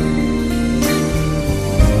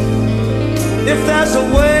 If there's a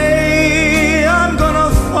way, I'm gonna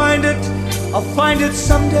find it. I'll find it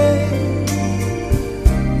someday.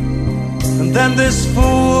 And then this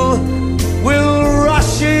fool will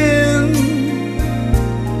rush in.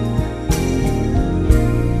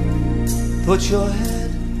 Put your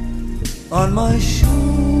head on my shoulder.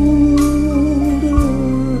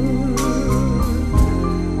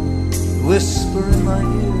 Whisper in my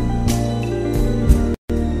ear,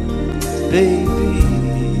 baby.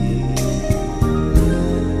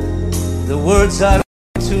 The words I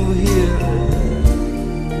want to hear.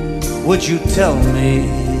 Would you tell me?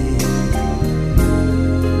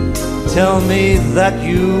 Tell me that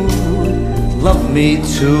you love me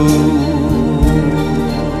too.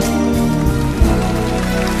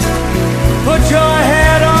 Put your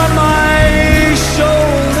head on my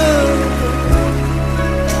shoulder.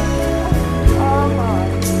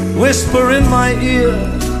 Whisper in my ear,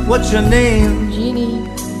 what's your name? Jeannie.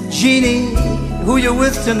 Jeannie. Who you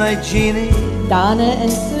with tonight, Jeannie? Donna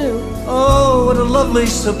and Sue. Oh, what a lovely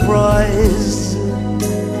surprise.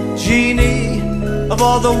 Jeannie, of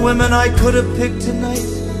all the women I could have picked tonight,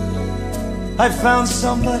 I found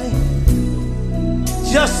somebody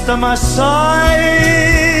just on my side.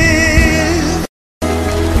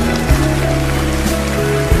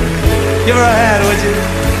 Give her a hand, would you?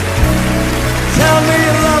 Tell me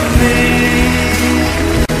you love me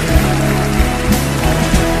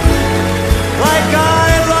like I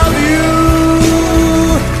love you.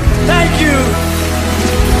 Thank you.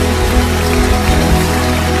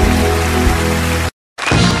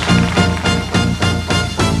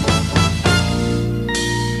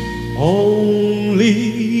 Only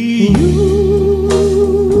you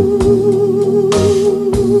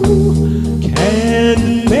can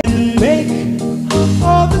make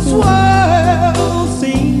all this world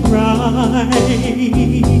seem right.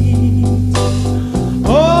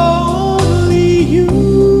 Only you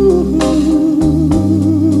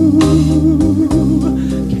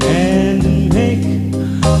can make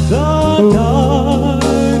the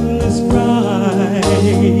darkness bright.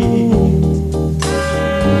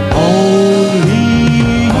 Only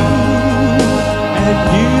you and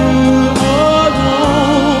you alone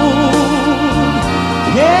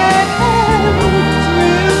can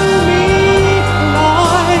thrill me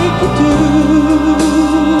like you do,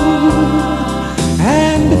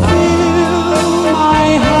 and fill my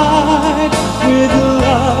heart with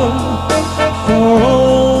love for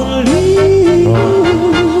only you.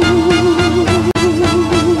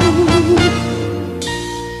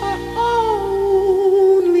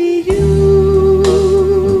 Only you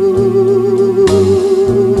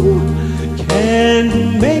can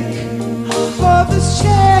make all this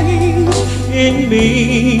change in me.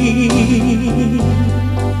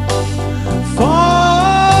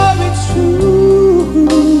 For it's true,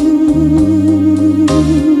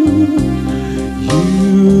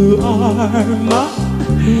 you are my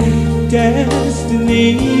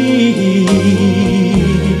destiny.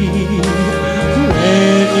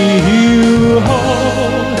 When you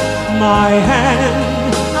hold my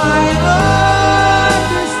hand, I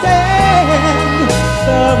understand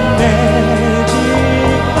the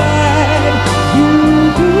magic that you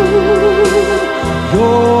do.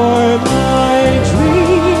 You're my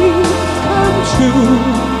dream come true,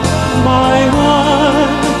 my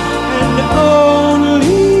one and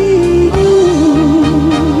only you.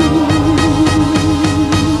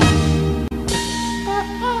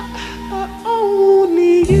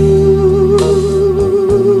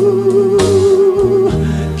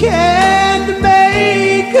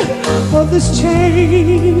 of this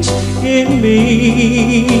change in me.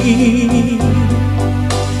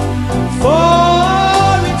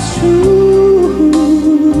 For it's true,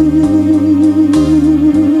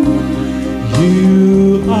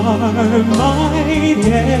 you are my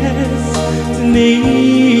destiny.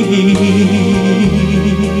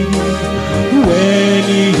 When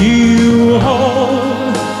you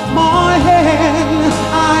hold my hand,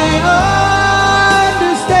 I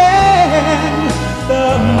understand the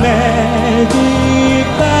magic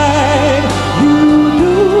that you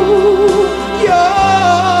do.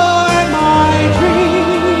 You're my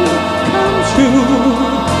dream come true,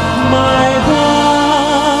 my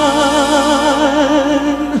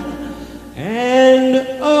one and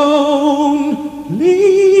only.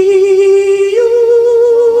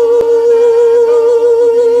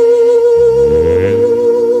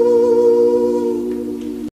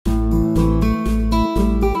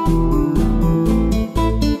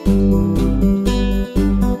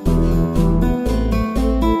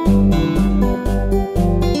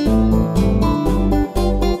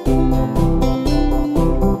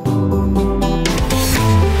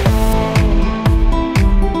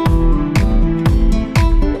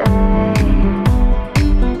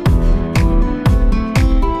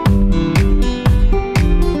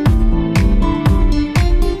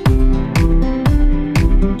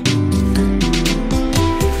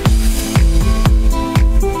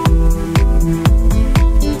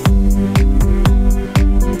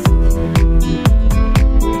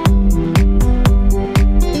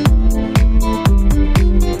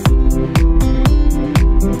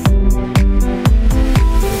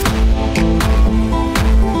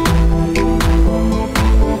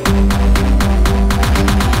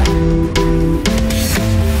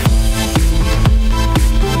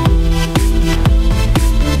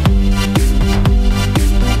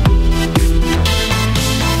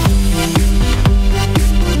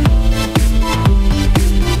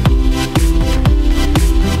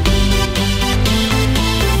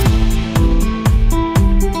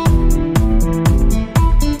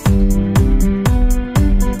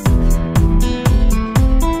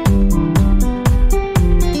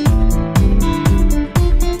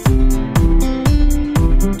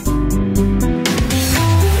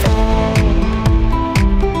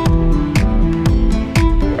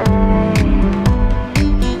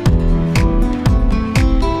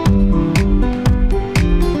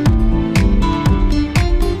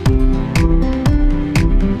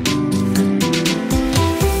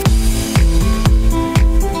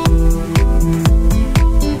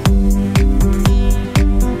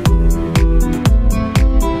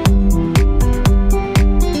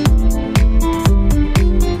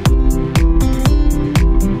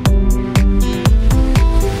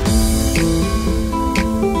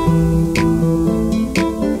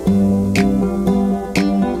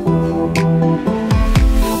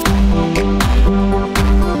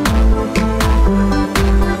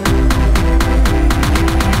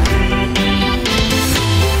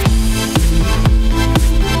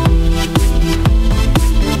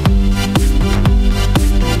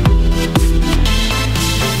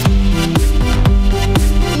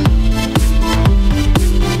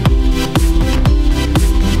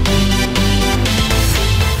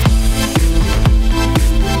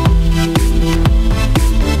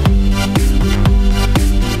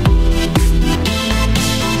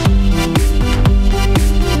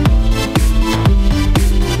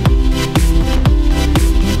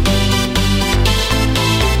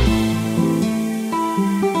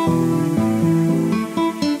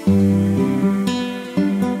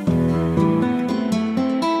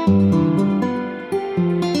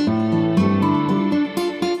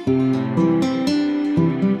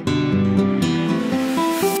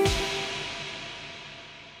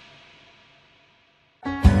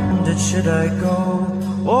 Should I go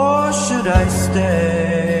or should I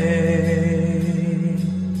stay?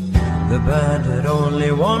 The band had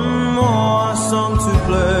only one more song to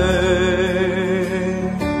play.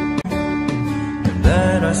 And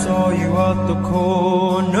then I saw you out the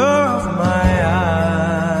corner of my eye.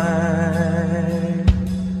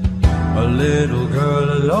 A little girl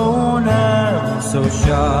alone and so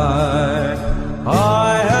shy.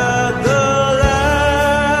 I had the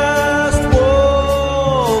last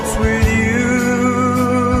waltz with you.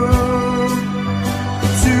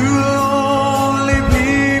 Two lonely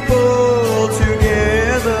people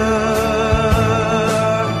together.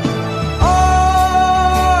 I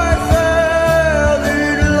fell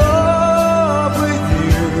in love with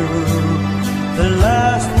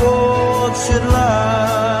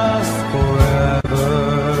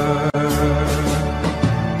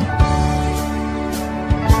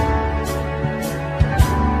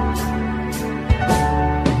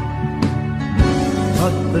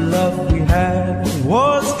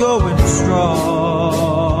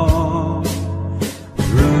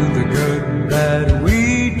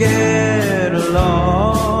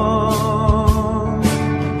alone.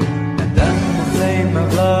 And then the flame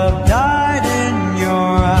of love died in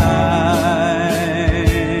your eyes.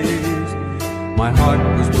 My heart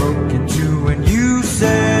was broken too when you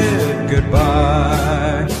said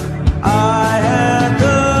goodbye. I had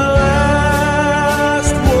the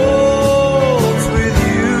last waltz with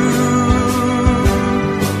you.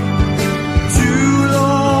 Two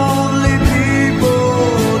lonely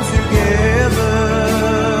people together.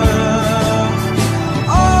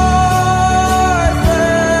 I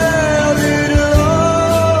fell in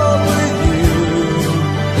love with you.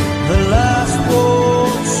 The last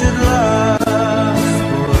waltz should last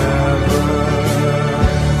forever.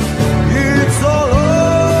 It's all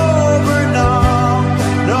over now,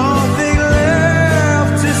 nothing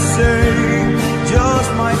left to say, just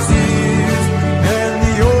my tears and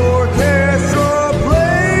the orchestra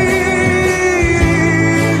playing.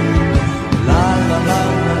 La la la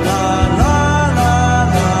la la la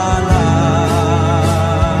la la.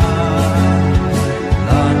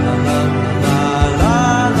 La la la la la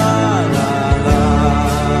la la la.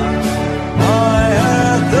 I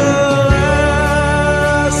had the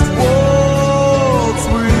last waltz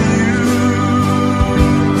with you.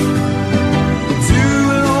 Two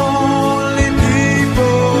lonely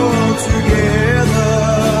people together.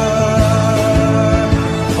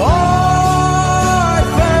 I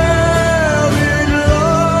fell in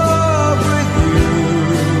love with you.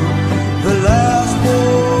 The last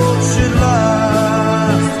waltz should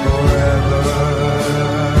last forever.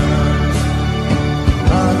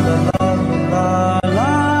 La la la la la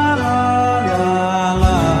la la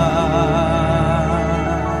la.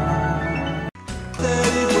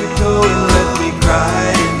 That it would go and let me cry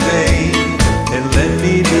in vain, and let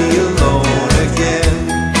me be alone again.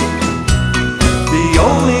 The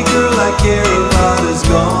only girl I care about has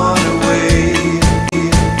gone away,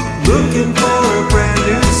 looking for a brand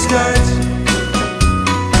new start.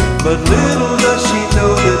 But little does she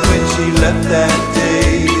know that when she left that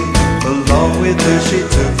day, along with her she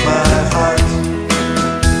took my heart.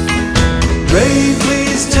 Ray,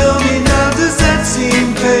 please tell me now, does that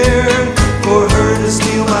seem fair? For her to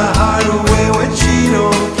steal my heart away when she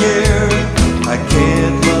don't care. I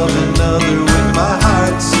can't love another when my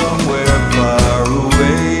heart's somewhere far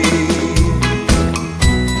away.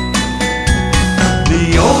 The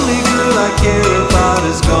only girl I care about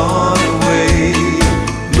has gone away,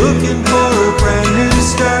 looking for a brand new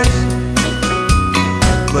start.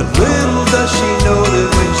 But little does she know that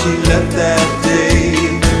when she left that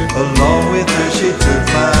day, along with her she took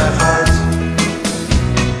my heart.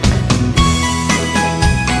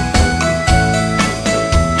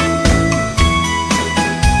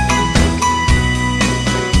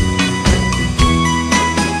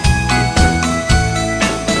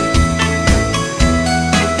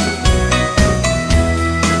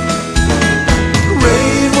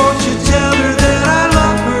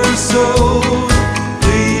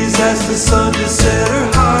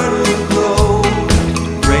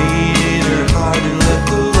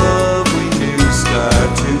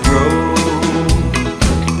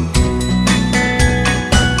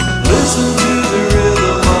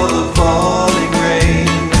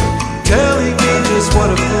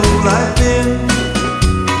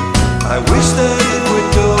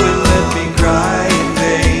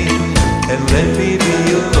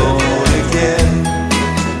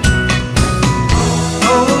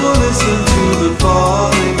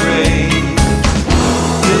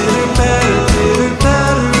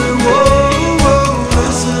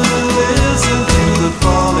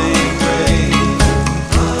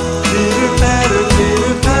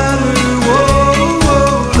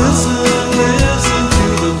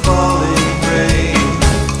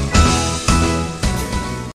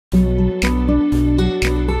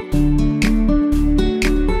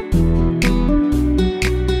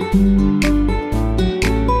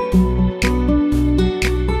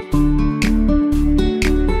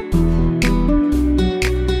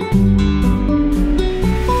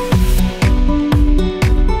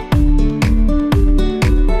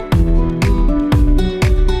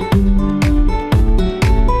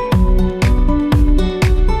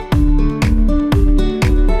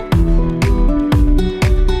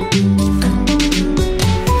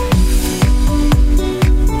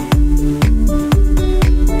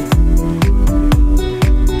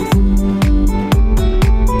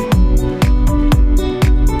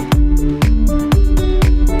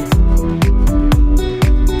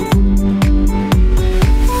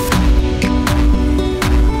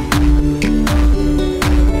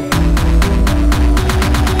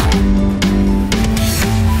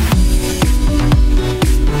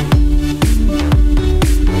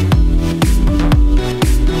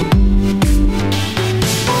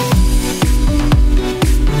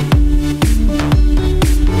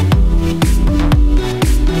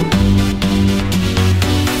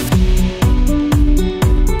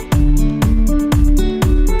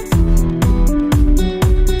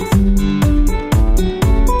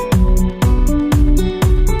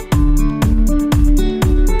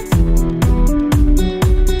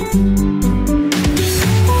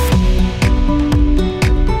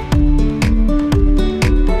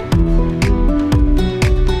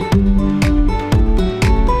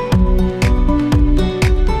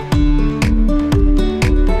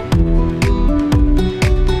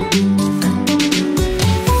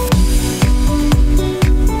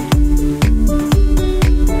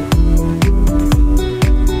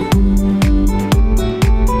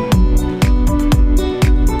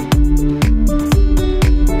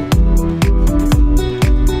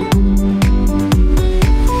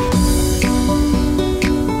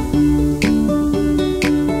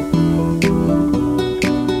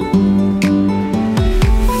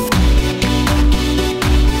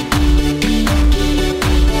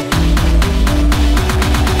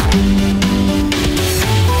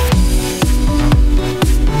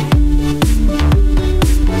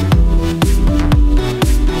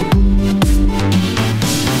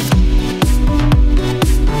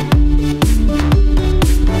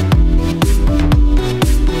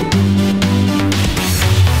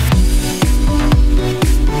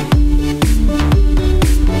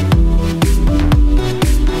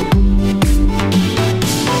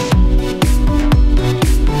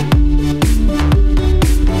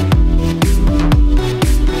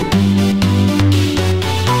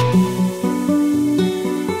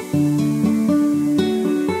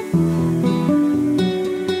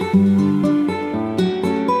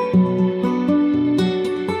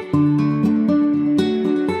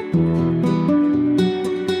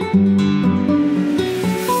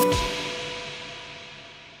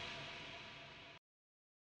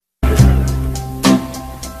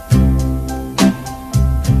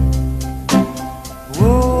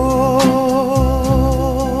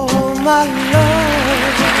 my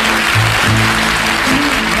love,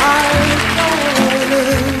 my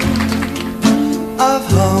darling, I've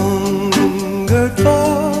hungered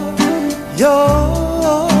for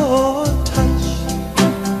your touch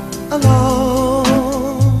a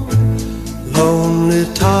long, lonely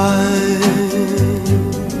time.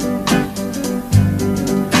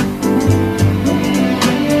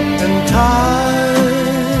 And time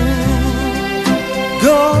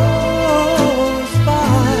goes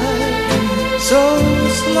by so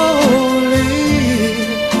slowly,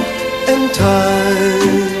 and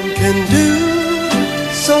time can do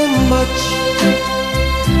so much.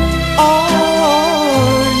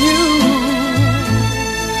 Are you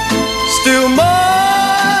still mine?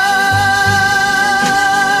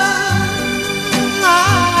 I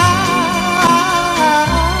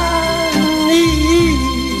need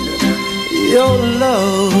your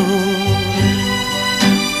love.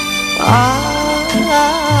 I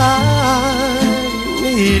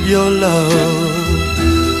need your love.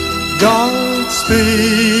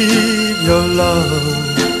 Godspeed your love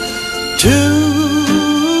to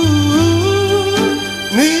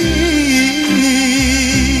me.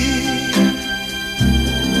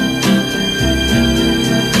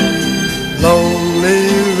 Lonely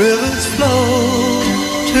rivers flow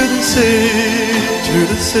to the sea, to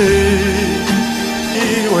the sea.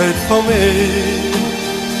 Wait for me,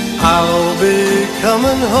 I'll be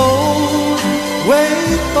coming home.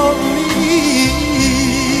 Wait for me.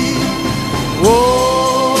 Oh,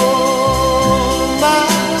 my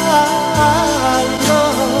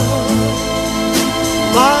love,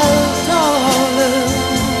 my darling,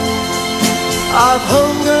 I've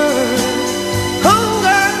hungered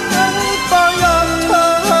for your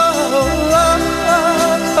touch,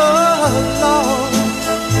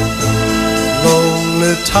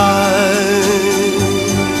 lonely time.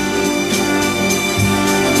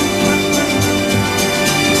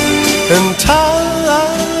 And time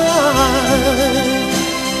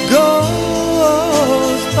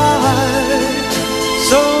goes by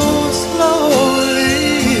so slowly,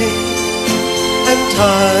 and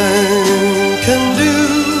time can do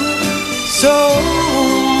so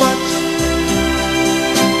much.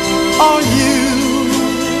 Are you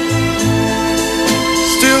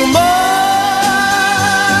still mine?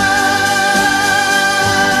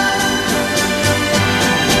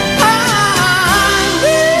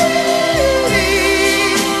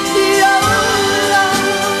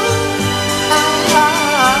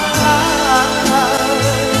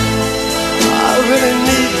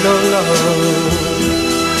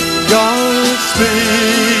 Godspeed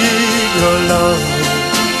your love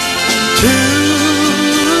to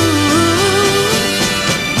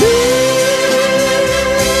me.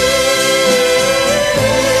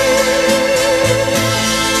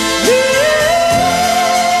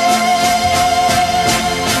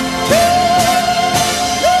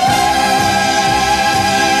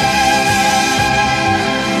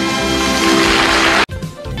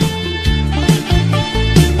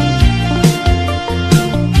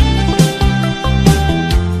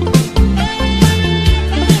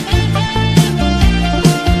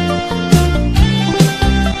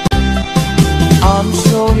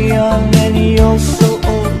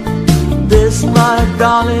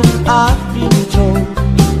 Darling, I've been told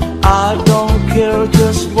I don't care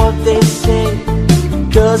just what they say,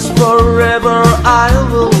 'cause forever I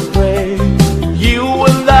will pray you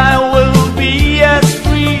and I will be as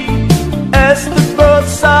free as the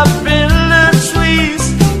birds up in the trees.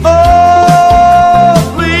 Oh,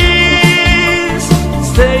 please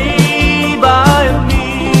stay by me,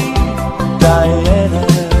 Diana.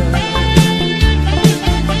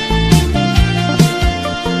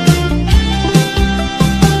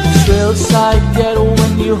 I get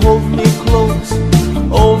when you hold me close.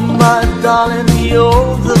 Oh my darling,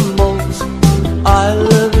 you're the most. I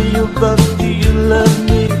love you, but do you love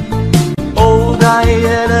me? Oh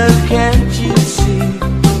Diana, can't you see?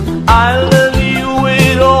 I love you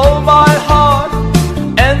with all my heart,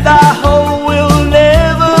 and I hope we'll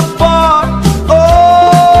never part.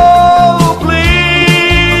 Oh,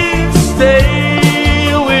 please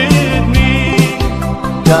stay with me,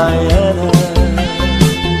 Diana.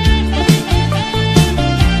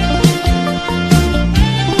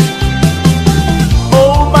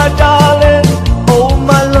 Darling, oh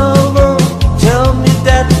my lover,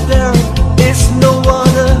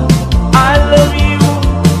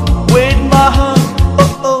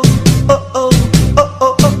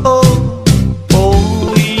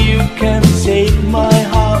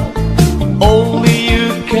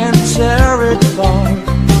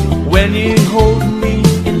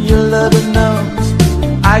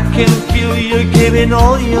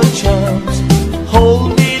 your charms.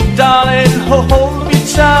 Hold me, darling, hold me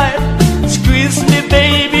tight. Squeeze me,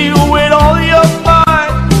 baby, with all your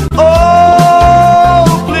might. Oh,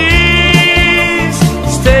 please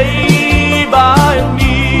stay by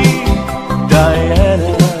me,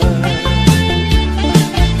 Diana.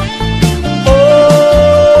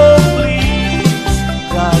 Oh, please,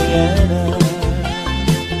 Diana.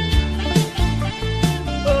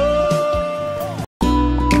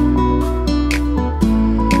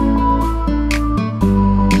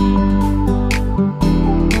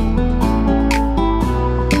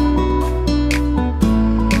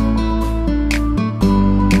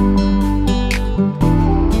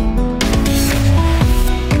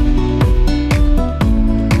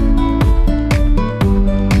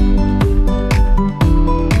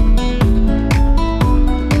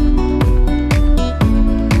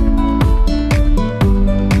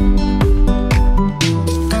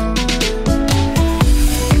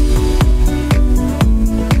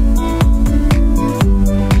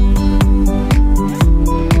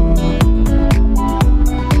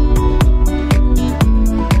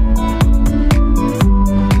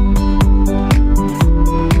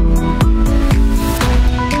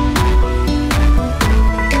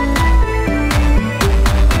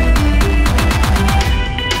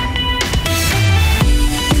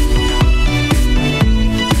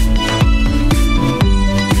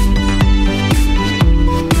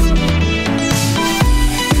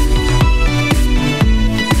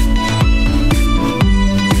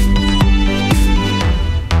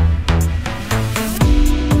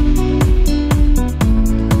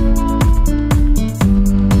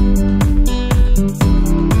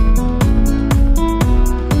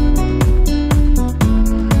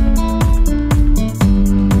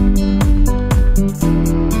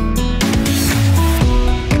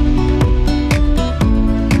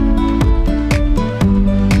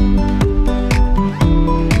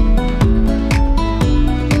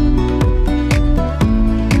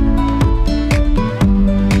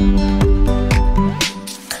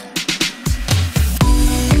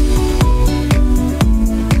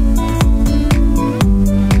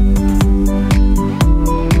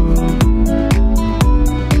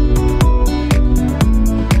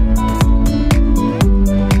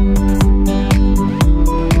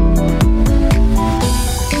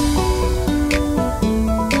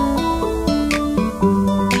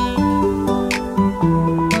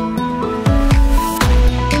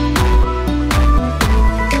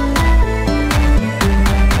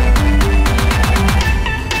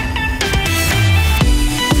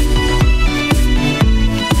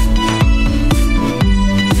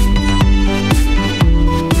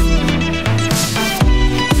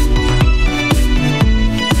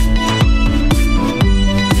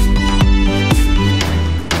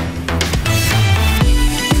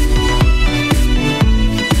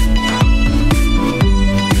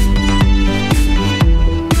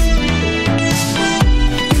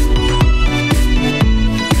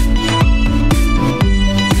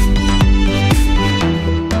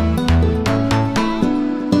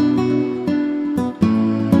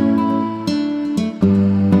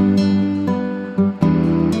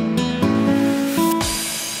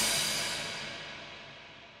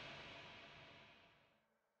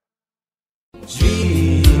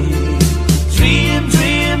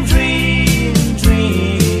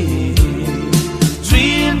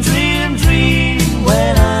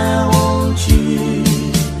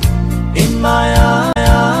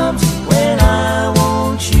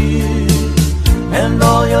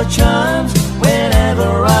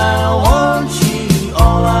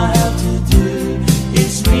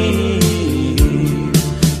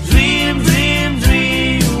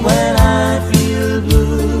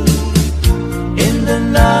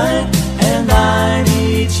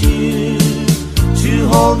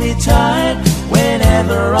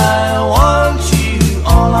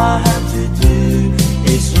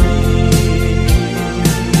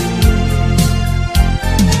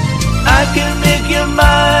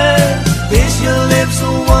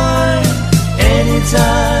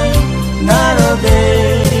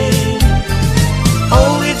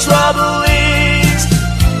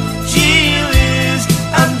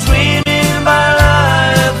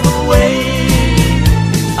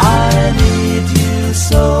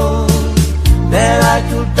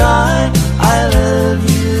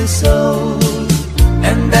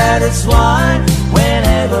 That is why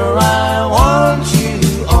whenever I want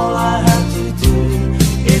you, all I have to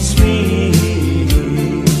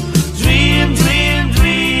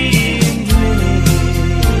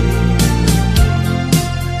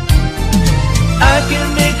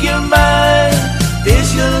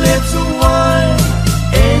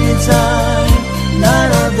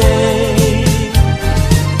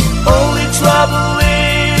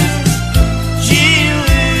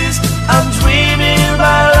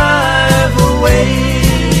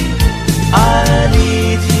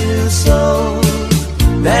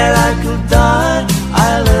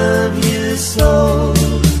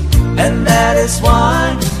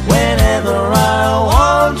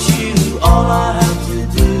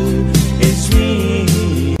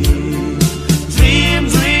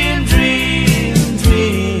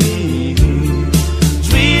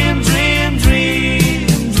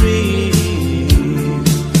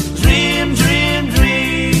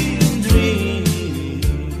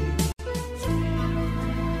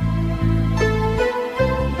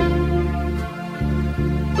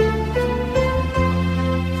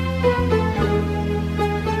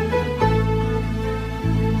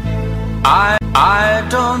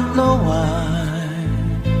don't know why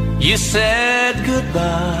you said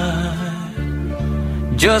goodbye.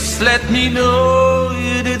 Just let me know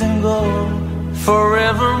you didn't go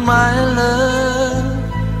forever, my love.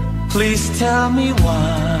 Please tell me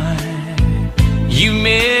why you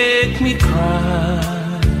make me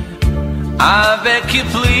cry. I beg you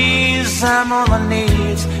please, I'm on my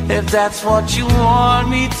knees if that's what you want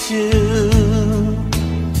me to.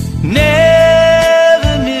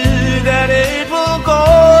 Never knew that it will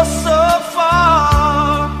go so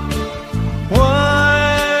far.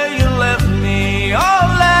 Why you left me all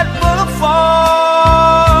that boulevard?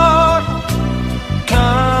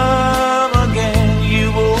 Come again, you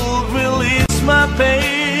will release my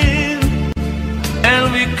pain, and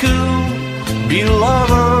we could be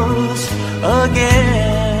lovers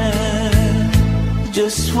again.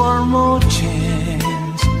 Just one more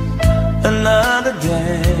chance, another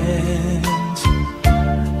dance,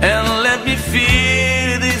 and let me feel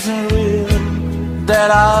it isn't real that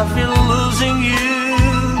I've been losing you.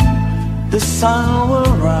 The sun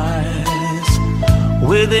will rise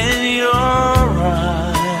within your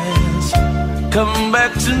eyes. Come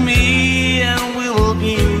back to me and we will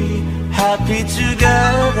be happy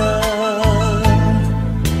together.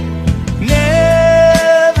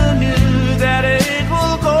 Never knew that it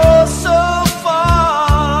will go so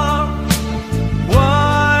far.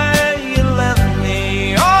 Why you left me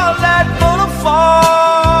all that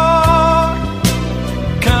boulevard?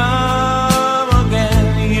 Come again,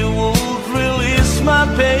 you would release my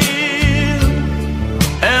pain,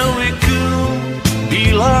 and we could be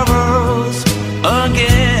lovers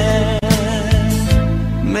again.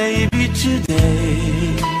 Maybe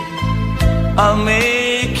today I'll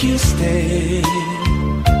make you stay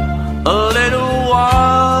a little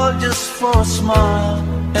while, just for a smile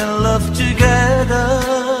and love together.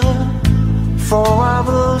 For I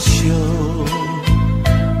will show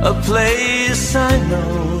a place I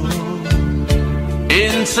know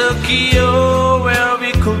in Tokyo where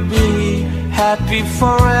we could be happy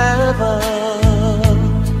forever.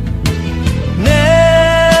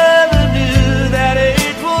 Never knew that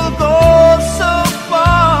it will go so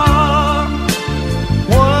far.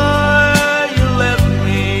 Why you left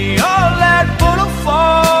me all that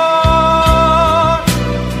boulevard?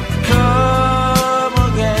 Come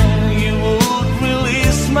again, you would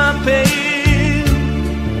release my pain,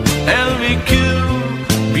 and we could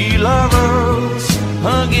be lovers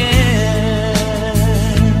again.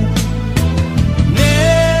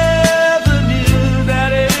 Never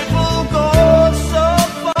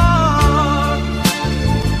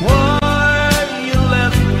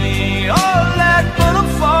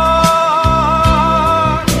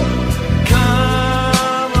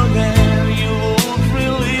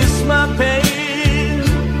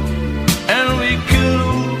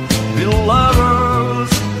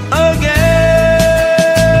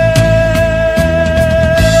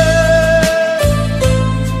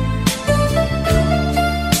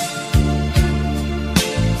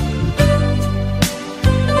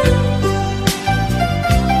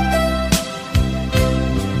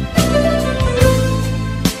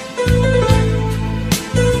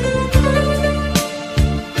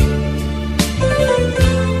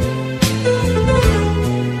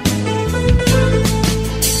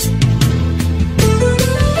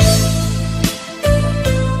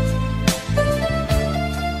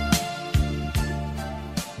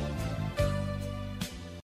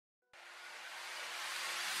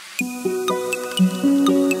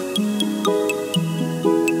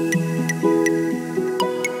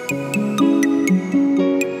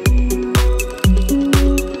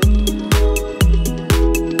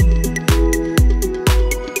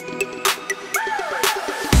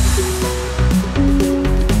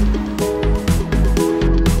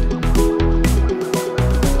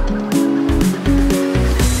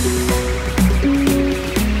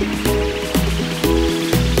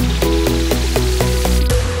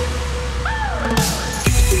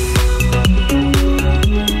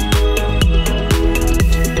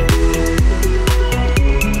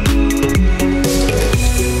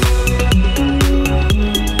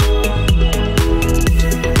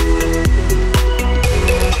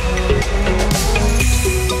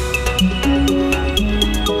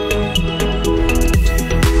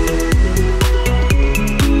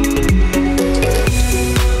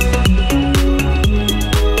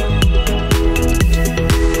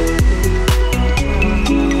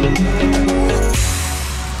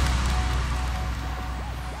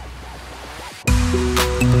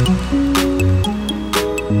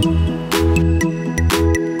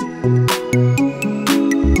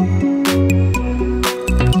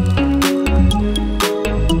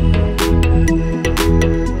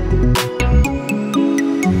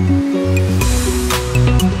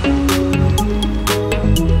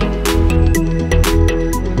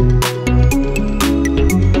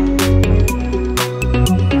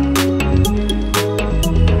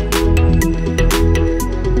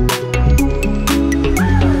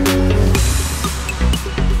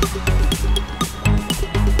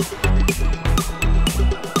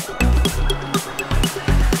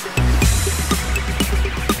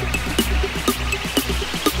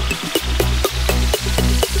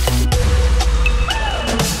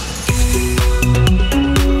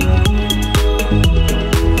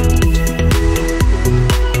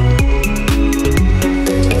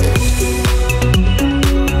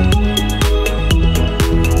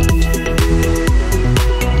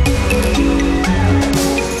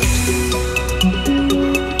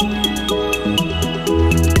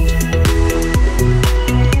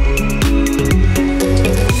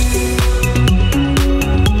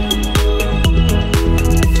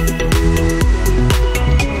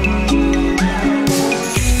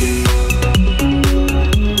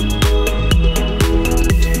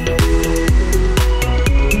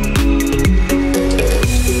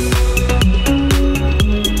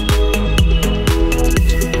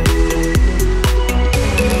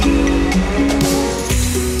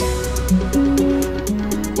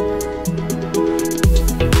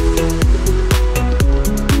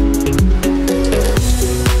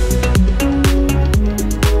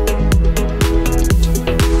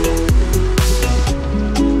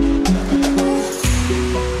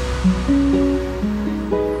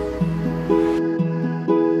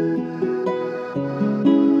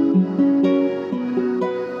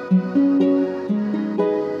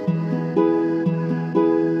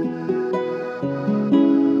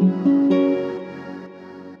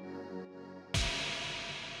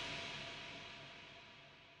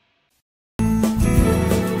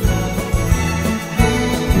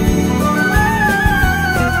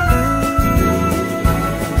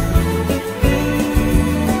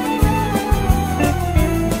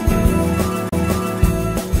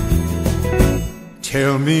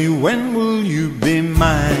me, when will you be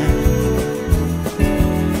mine?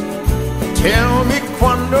 Tell me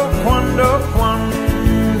quando, quando,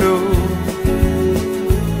 quando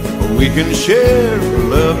we can share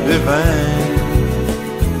love divine.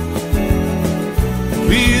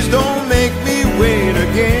 Please don't make me wait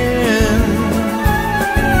again.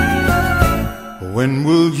 When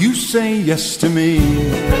will you say yes to me?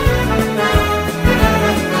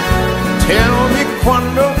 Tell me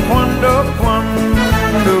quando, quando,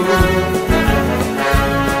 quando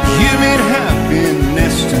you mean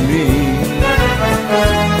happiness to me.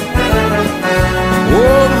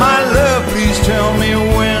 Oh, my love, please tell me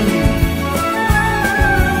when.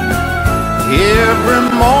 Every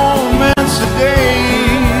moment's a day.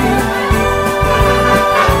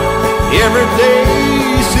 Every day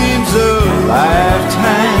seems a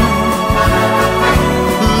lifetime.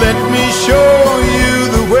 Let me show you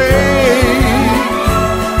the way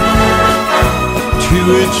to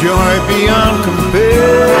a joy beyond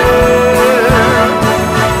compare.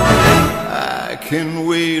 I can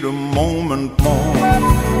wait a moment more.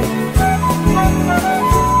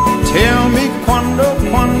 Tell me quando,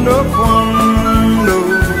 quando, quando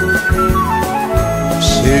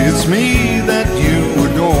say it's me that you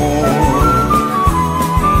adore.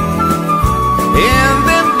 And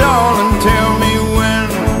then darling, tell me when.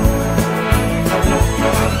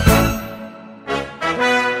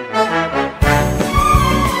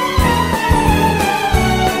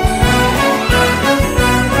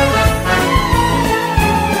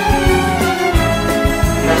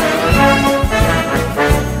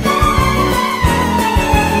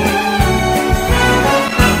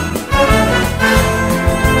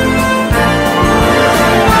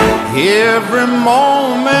 Every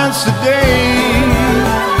moment's a day.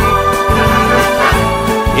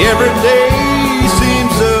 Every day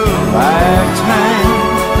seems a lifetime.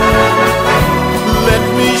 Let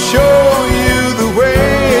me show you the way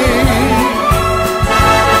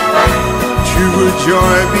to a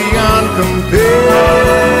joy beyond compare.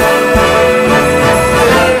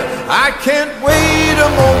 I can't wait a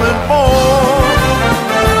moment more.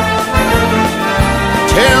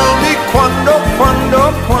 Tell me quando, quando,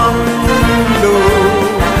 quando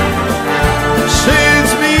say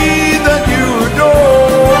it's me that you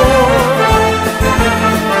adore.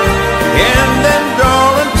 And then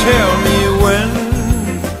darling, tell me when.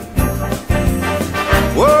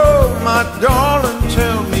 Whoa, my darling,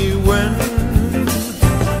 tell me when.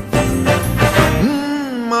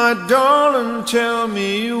 My darling, tell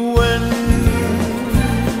me when.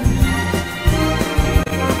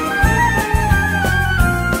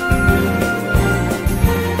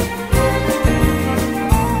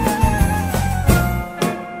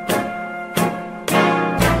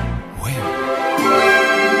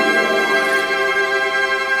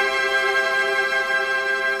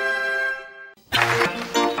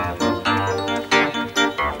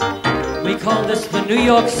 We call this the New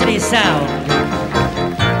York City sound.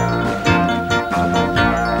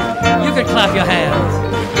 You can clap your hands.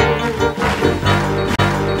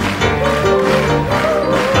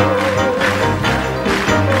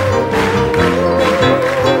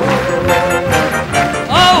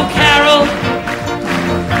 Oh, Carol,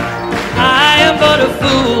 I am but a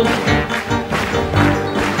fool.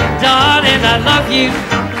 Darling, I love you,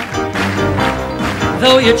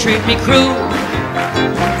 though you treat me cruel.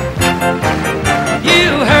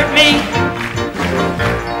 You hurt me,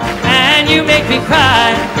 and you make me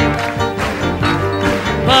cry.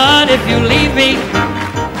 But if you leave me,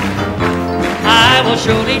 I will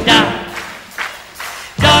surely die.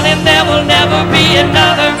 Darling, there will never be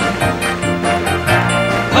another,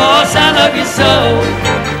 'cause I love you so.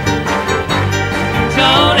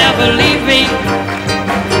 Don't ever leave me,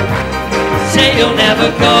 say you'll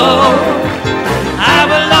never go. I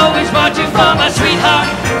will always want you for my sweetheart,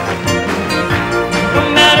 no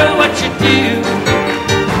matter what you do.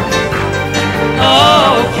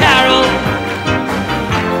 Oh, Carol,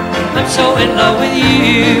 I'm so in love with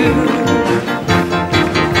you.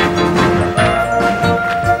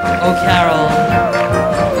 Oh, Carol,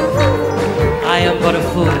 I am but a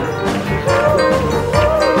fool.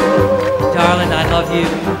 Darling, I love you,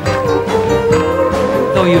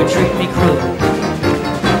 though you treat me cruel.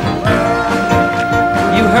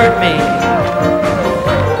 You hurt me,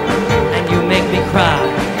 cry.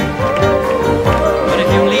 But if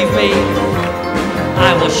you leave me,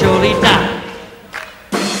 I will surely die.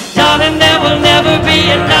 Darling, there will never be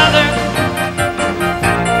another,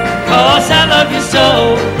 'cause I love you so.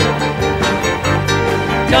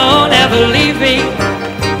 Don't ever leave me,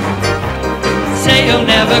 say you'll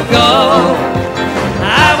never go.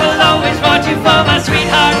 I will always want you for my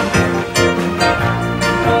sweetheart,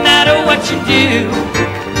 do.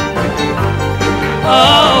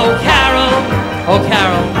 Oh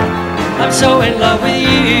Carol, I'm so in love with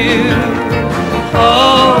you.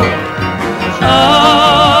 Oh,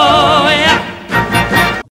 yeah.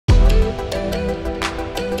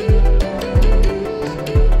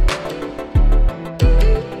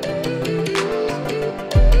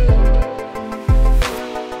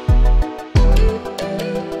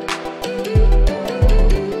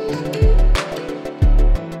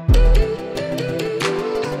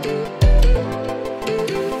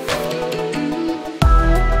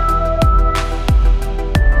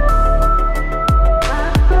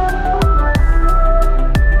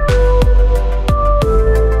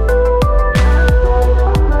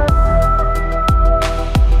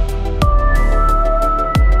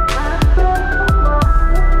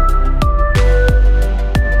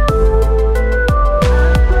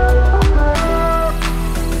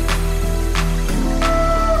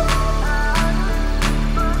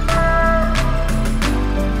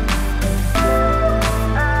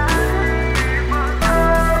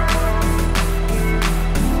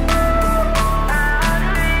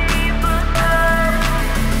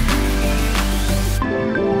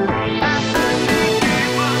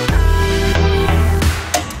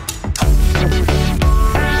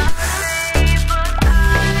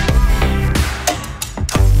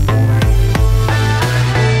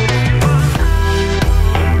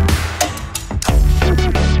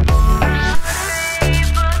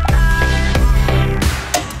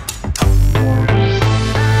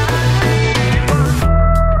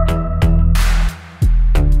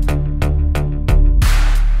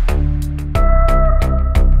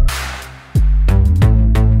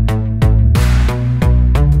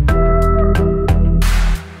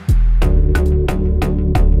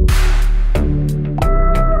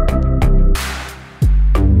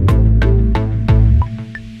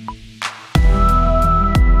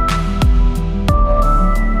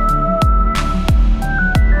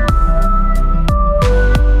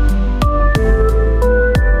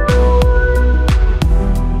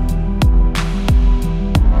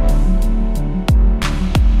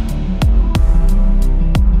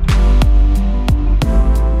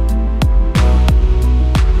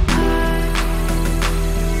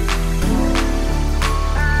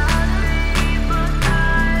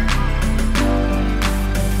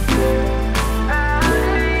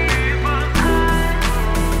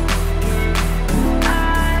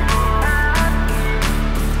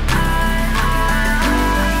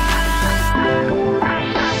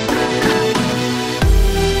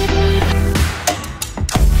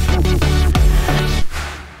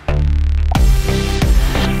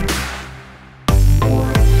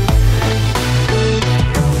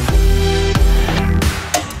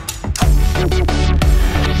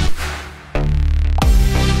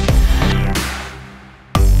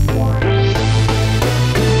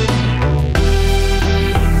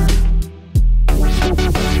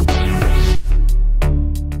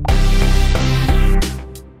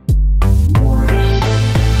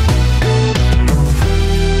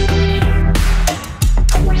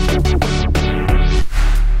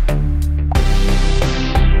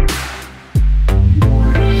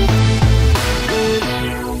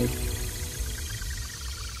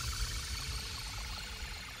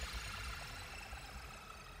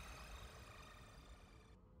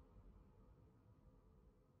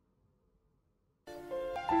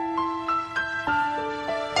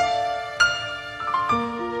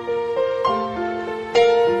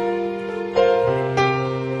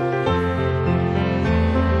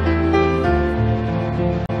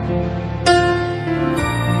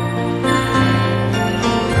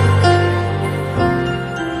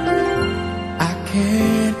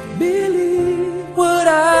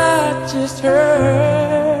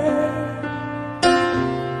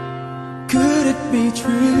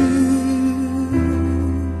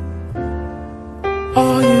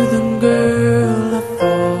 Are you the girl I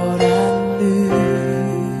thought I knew?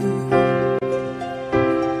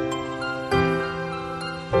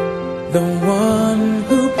 The one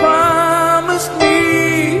who promised me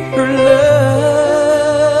her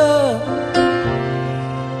love.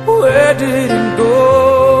 Where did it go?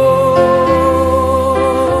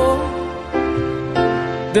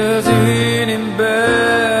 Does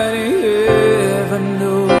anybody ever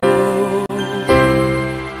know?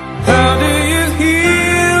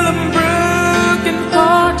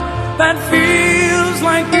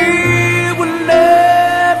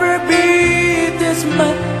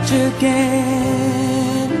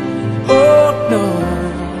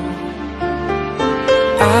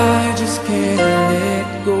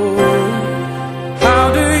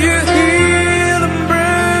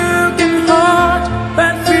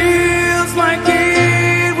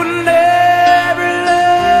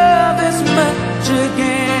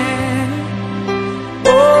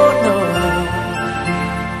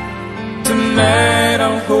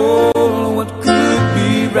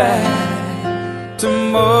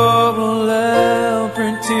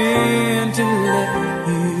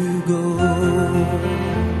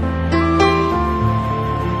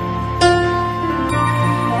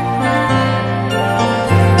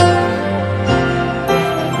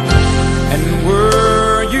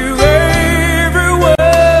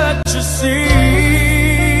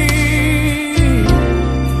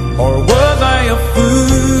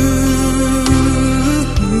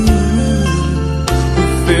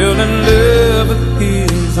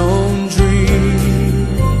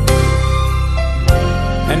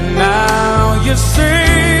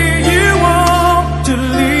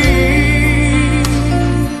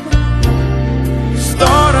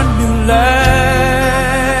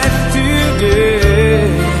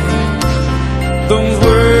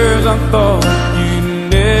 I thought you'd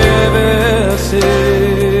never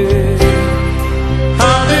say.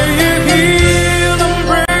 How do you heal a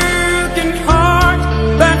broken heart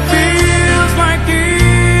that feels like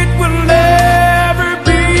it will never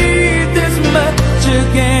be this much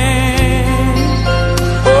again?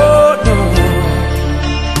 Oh no,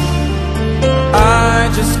 I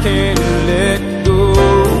just can't let go.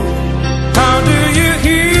 How do you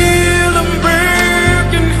heal a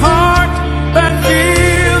broken heart that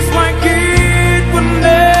feels like it will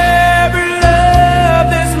never love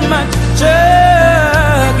this much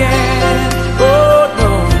again? Oh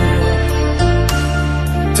no,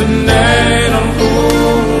 tonight I'll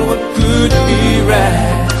hold what could be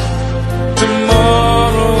right.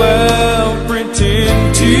 Tomorrow I'll pretend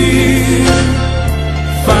to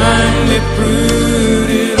finally put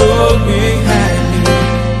it all behind me.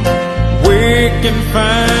 Wake and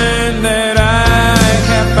find that I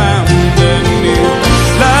have found a new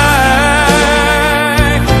life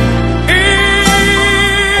in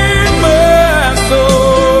my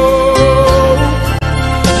soul,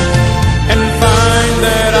 and find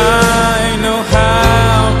that I know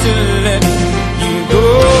how to let you go.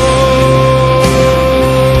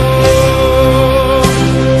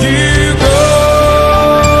 You go.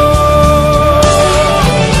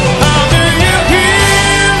 How do you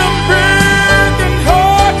heal a broken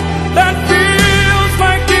heart that feels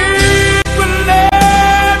like it will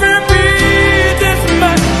never be this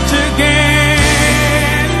much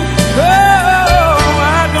again? Oh,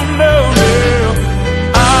 I don't know, girl.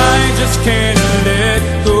 I just can't let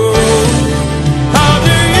go. How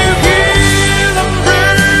do you heal a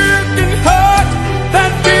broken heart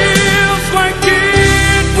that feels like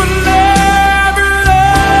it will never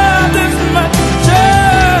love this much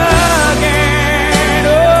again?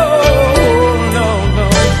 Oh, no, no.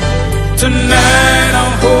 Tonight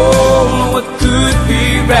I'll hold what could be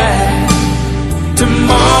right.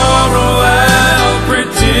 Tomorrow I'll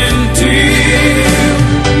pretend to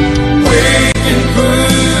wake and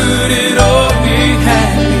put it all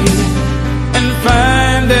behind me, and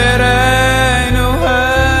find that I know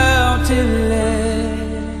how to let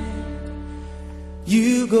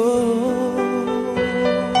you go.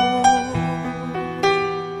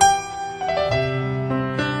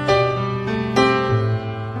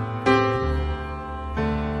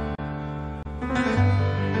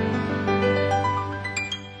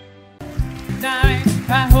 Night,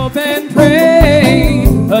 I hope and pray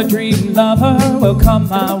a dream lover will come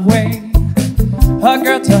my way, a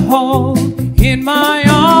girl to hold in my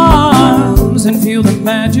arms and feel the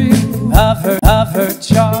magic of her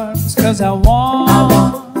charms. 'Cause I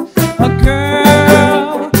want a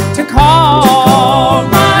girl to call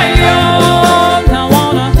my own. I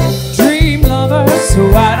want a dream lover so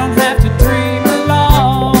I don't have to dream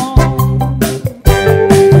alone.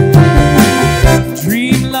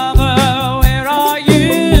 Dream lover, where are you?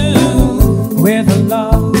 With a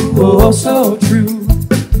love oh so true,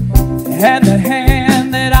 and the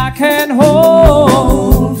hand that I can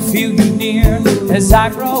hold, feel you near as I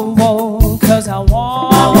grow old. 'Cause I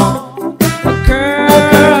want a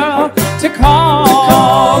girl to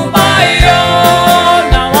call my own.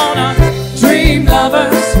 I want a dream lover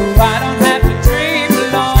so I don't have to dream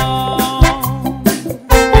alone.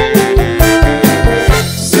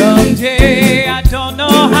 Someday, I don't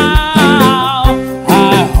know how,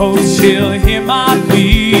 I hope she'll hear my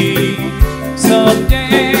plea.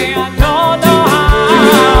 Someday, I don't know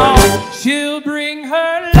how, she'll bring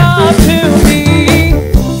her love to me.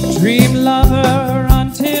 Dream lover,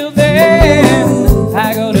 until then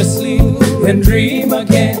I go to sleep and dream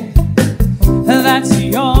again. That's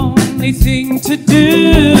the only thing to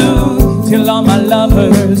do till all my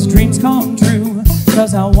lovers' dreams come true.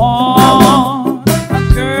 'Cause I want a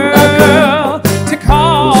girl to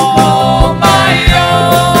call my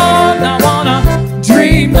own. I want a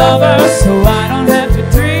dream lover so I don't have to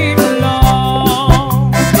dream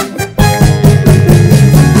alone.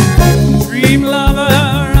 Dream lover,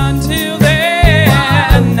 until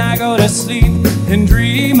then I go to sleep and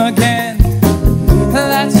dream again.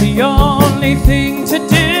 That's the only thing to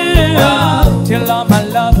do till all my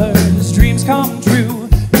lovers' dreams come true.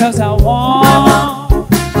 'Cause I want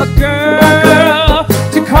a girl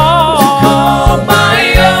to call my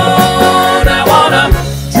own. I want a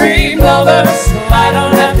dream lover so I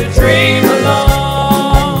don't have to dream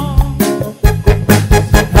alone.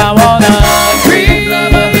 I want a dream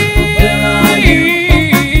lover, where are you?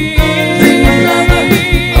 Dream lover,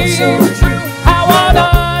 oh so true. I want a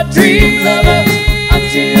dream lover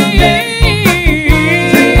until then.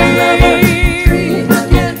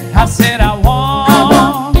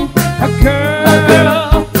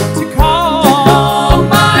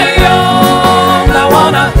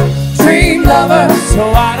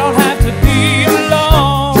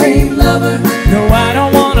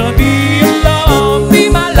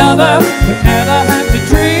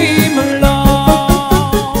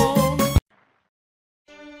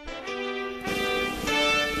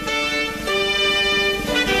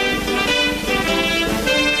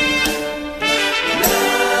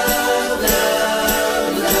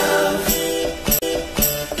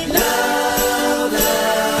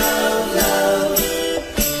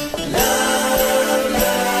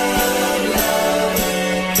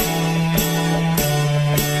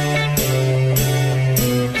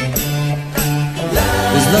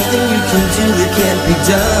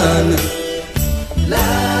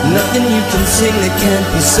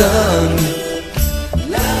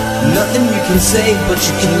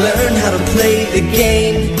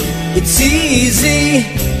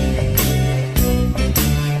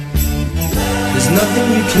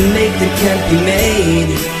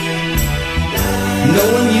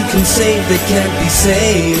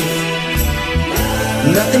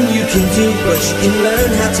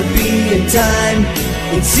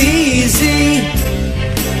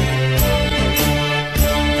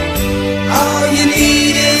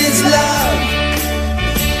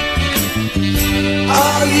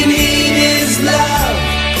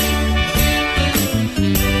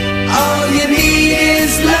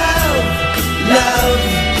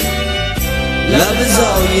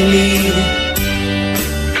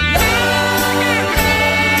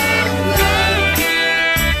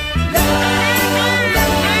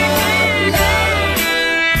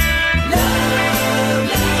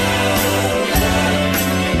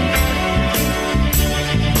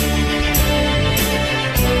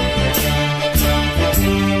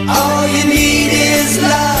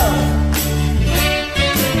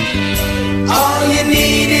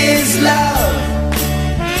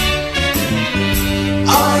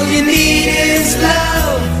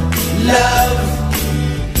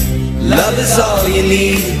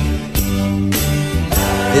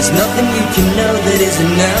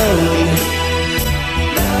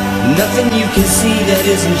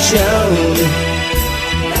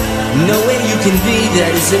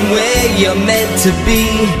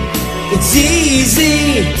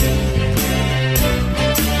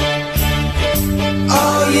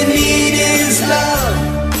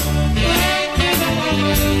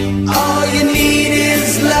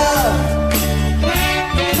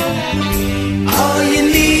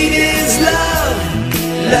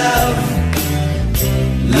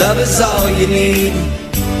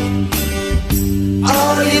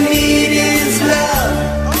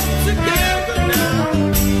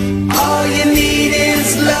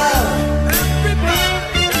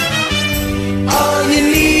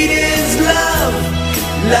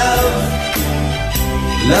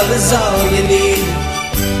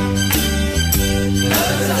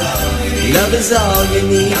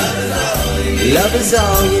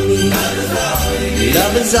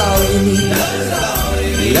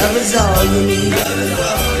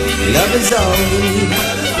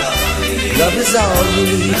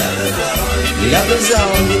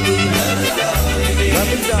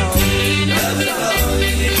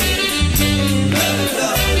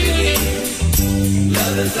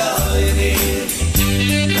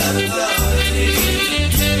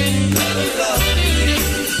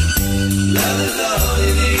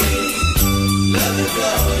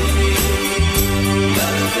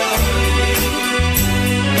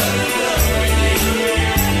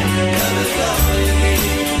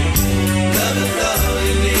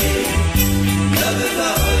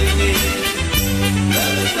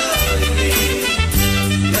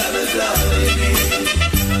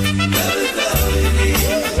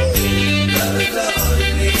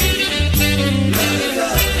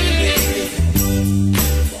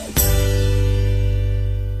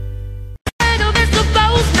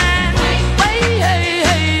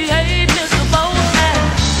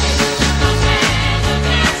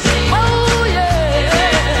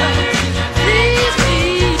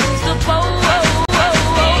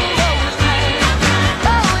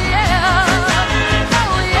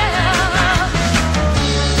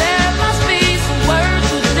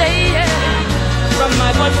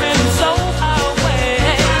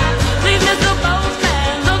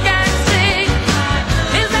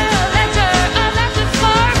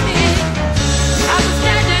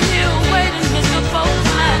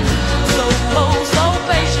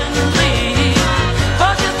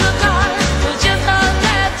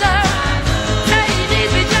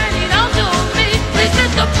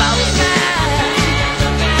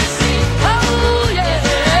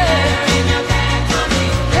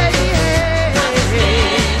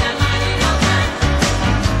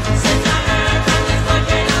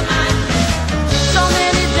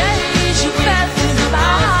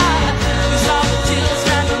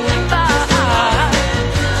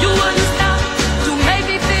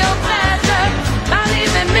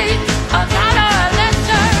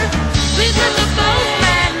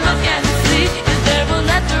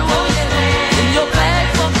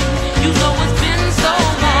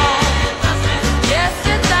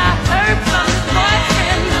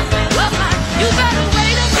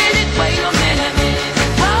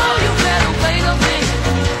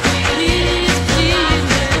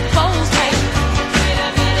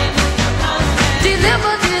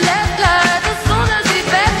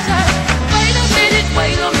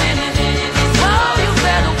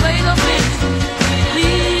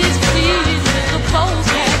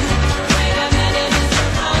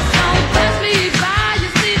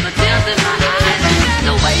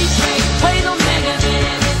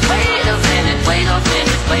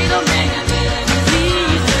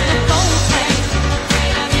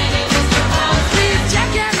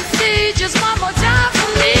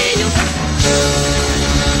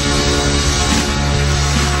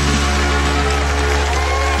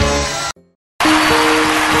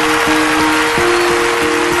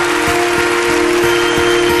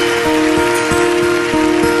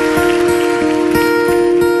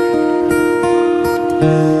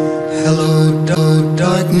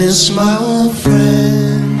 darkness, my old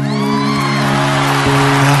friend.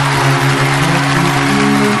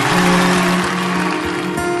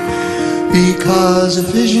 Because a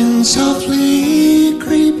vision softly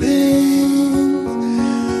creeping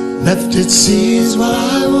left its seeds while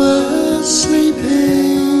I was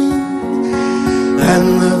sleeping,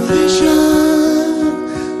 and the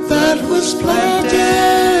vision that was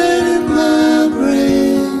planted in my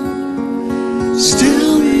brain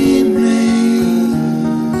still remains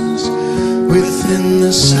within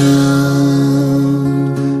the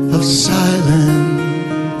sound of silence.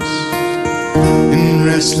 In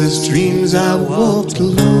restless dreams I walked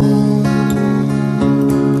alone,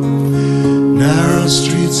 narrow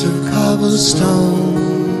streets of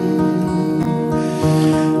cobblestone,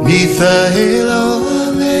 neath the halo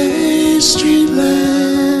of a street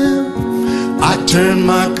lamp. I turned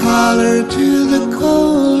my collar to the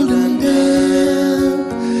cold and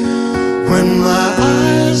damp, when my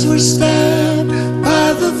eyes were stabbed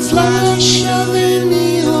by the flash of a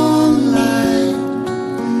neon light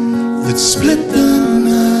that split the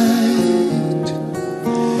night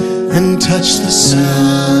and touched the sound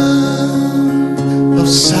of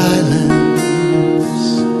silence.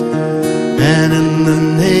 And in the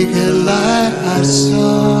naked light I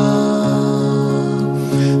saw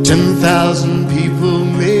 10,000 people,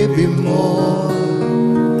 maybe more,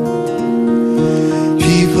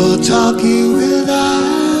 people talking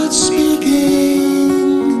without speaking,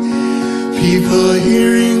 people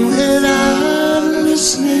hearing without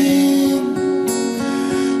listening,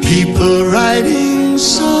 people writing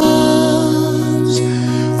songs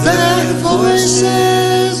that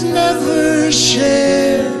voices never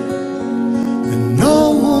share, and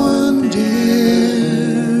no one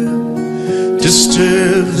dare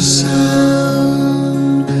disturb the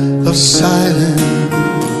sound of silence.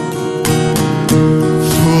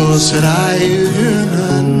 Fool, said I, you do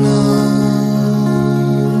not know,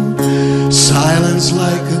 silence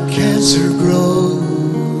like a cancer grows.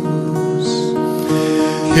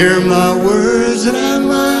 Hear my words that I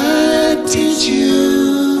might teach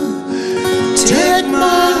you, take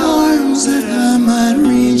my arms that I might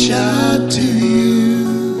reach out to you,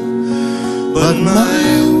 but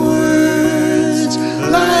my words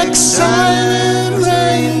like silent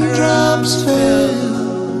raindrops fell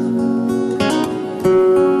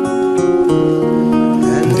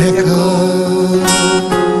and echoed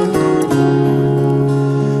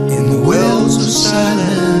in the wells of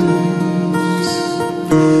silence.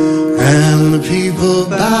 And the people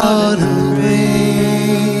bowed and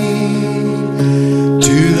prayed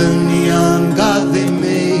to the neon god they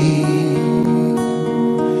made,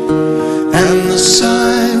 and the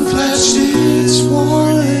sign flashed its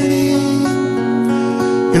warning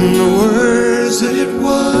in the words that it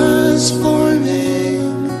was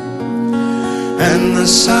forming, and the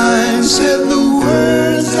sign said the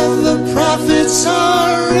words of the prophets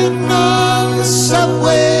are written on the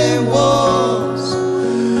subway walls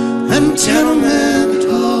and tenement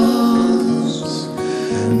halls,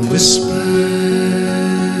 and whispered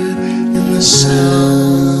in the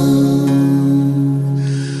sound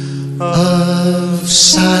of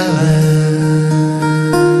silence.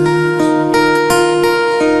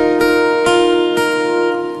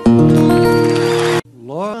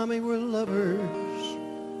 Laura and me were lovers.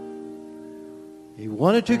 He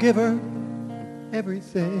wanted to give her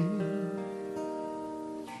everything,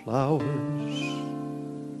 flowers,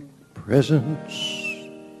 presents,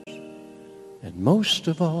 and most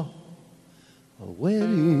of all, a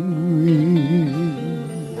wedding ring.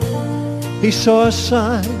 He saw a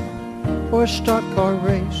sign for a stock car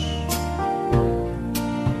race,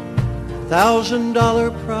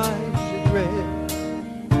 $1,000 prize it read.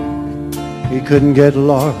 He couldn't get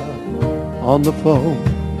Laura on the phone,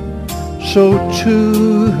 so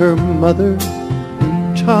to her mother,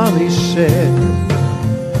 Tommy said,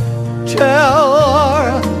 tell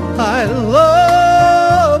Laura I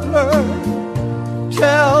love her,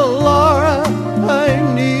 tell Laura I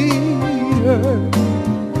need her,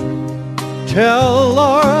 tell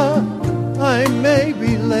Laura I may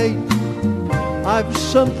be late, I've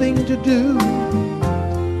something to do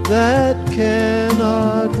that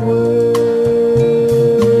cannot wait.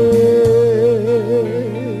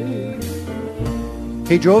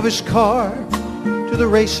 He drove his car to the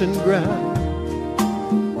racing ground.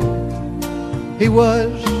 He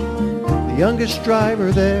was the youngest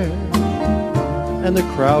driver there, and the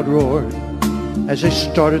crowd roared as they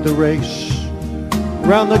started the race.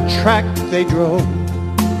 Round the track they drove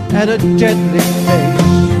at a deadly pace.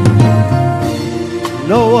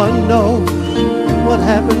 No one knows what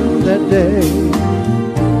happened that day,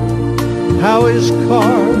 how his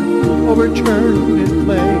car overturned in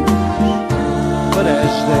flames. But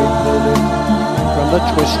as they pulled him from the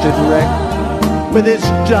twisted wreck, with his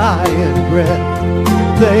dying breath,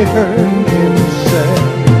 they heard him say,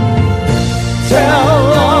 "Tell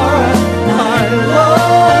Laura I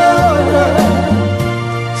love her.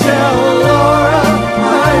 Tell Laura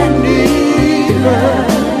I need her.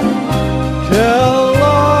 Tell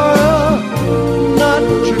Laura not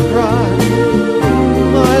to cry.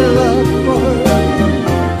 My love for her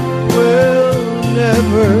will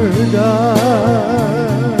never die."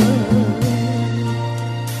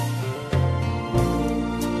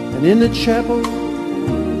 And in the chapel,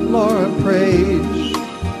 Laura prays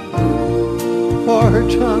for her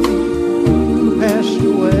Tommy who passed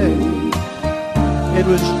away. It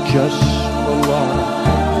was just for Laura.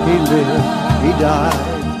 He lived, he died.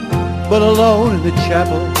 But alone in the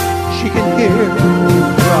chapel, she can hear him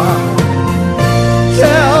cry.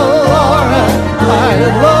 Tell Laura I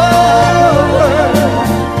love her.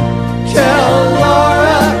 Tell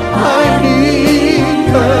Laura I need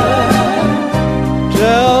her.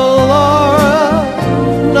 Tell Laura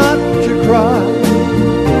not to cry.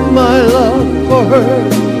 My love for her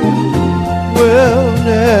will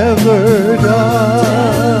never die.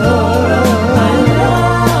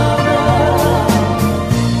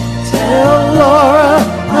 Tell Laura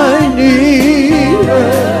I need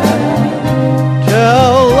her.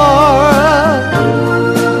 Tell Laura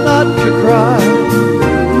not to cry.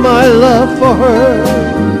 My love for her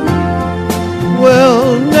will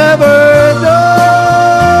never die.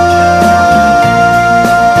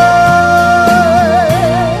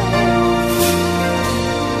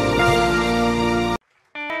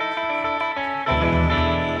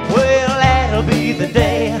 Well, that'll be the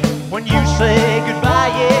day when you say goodbye.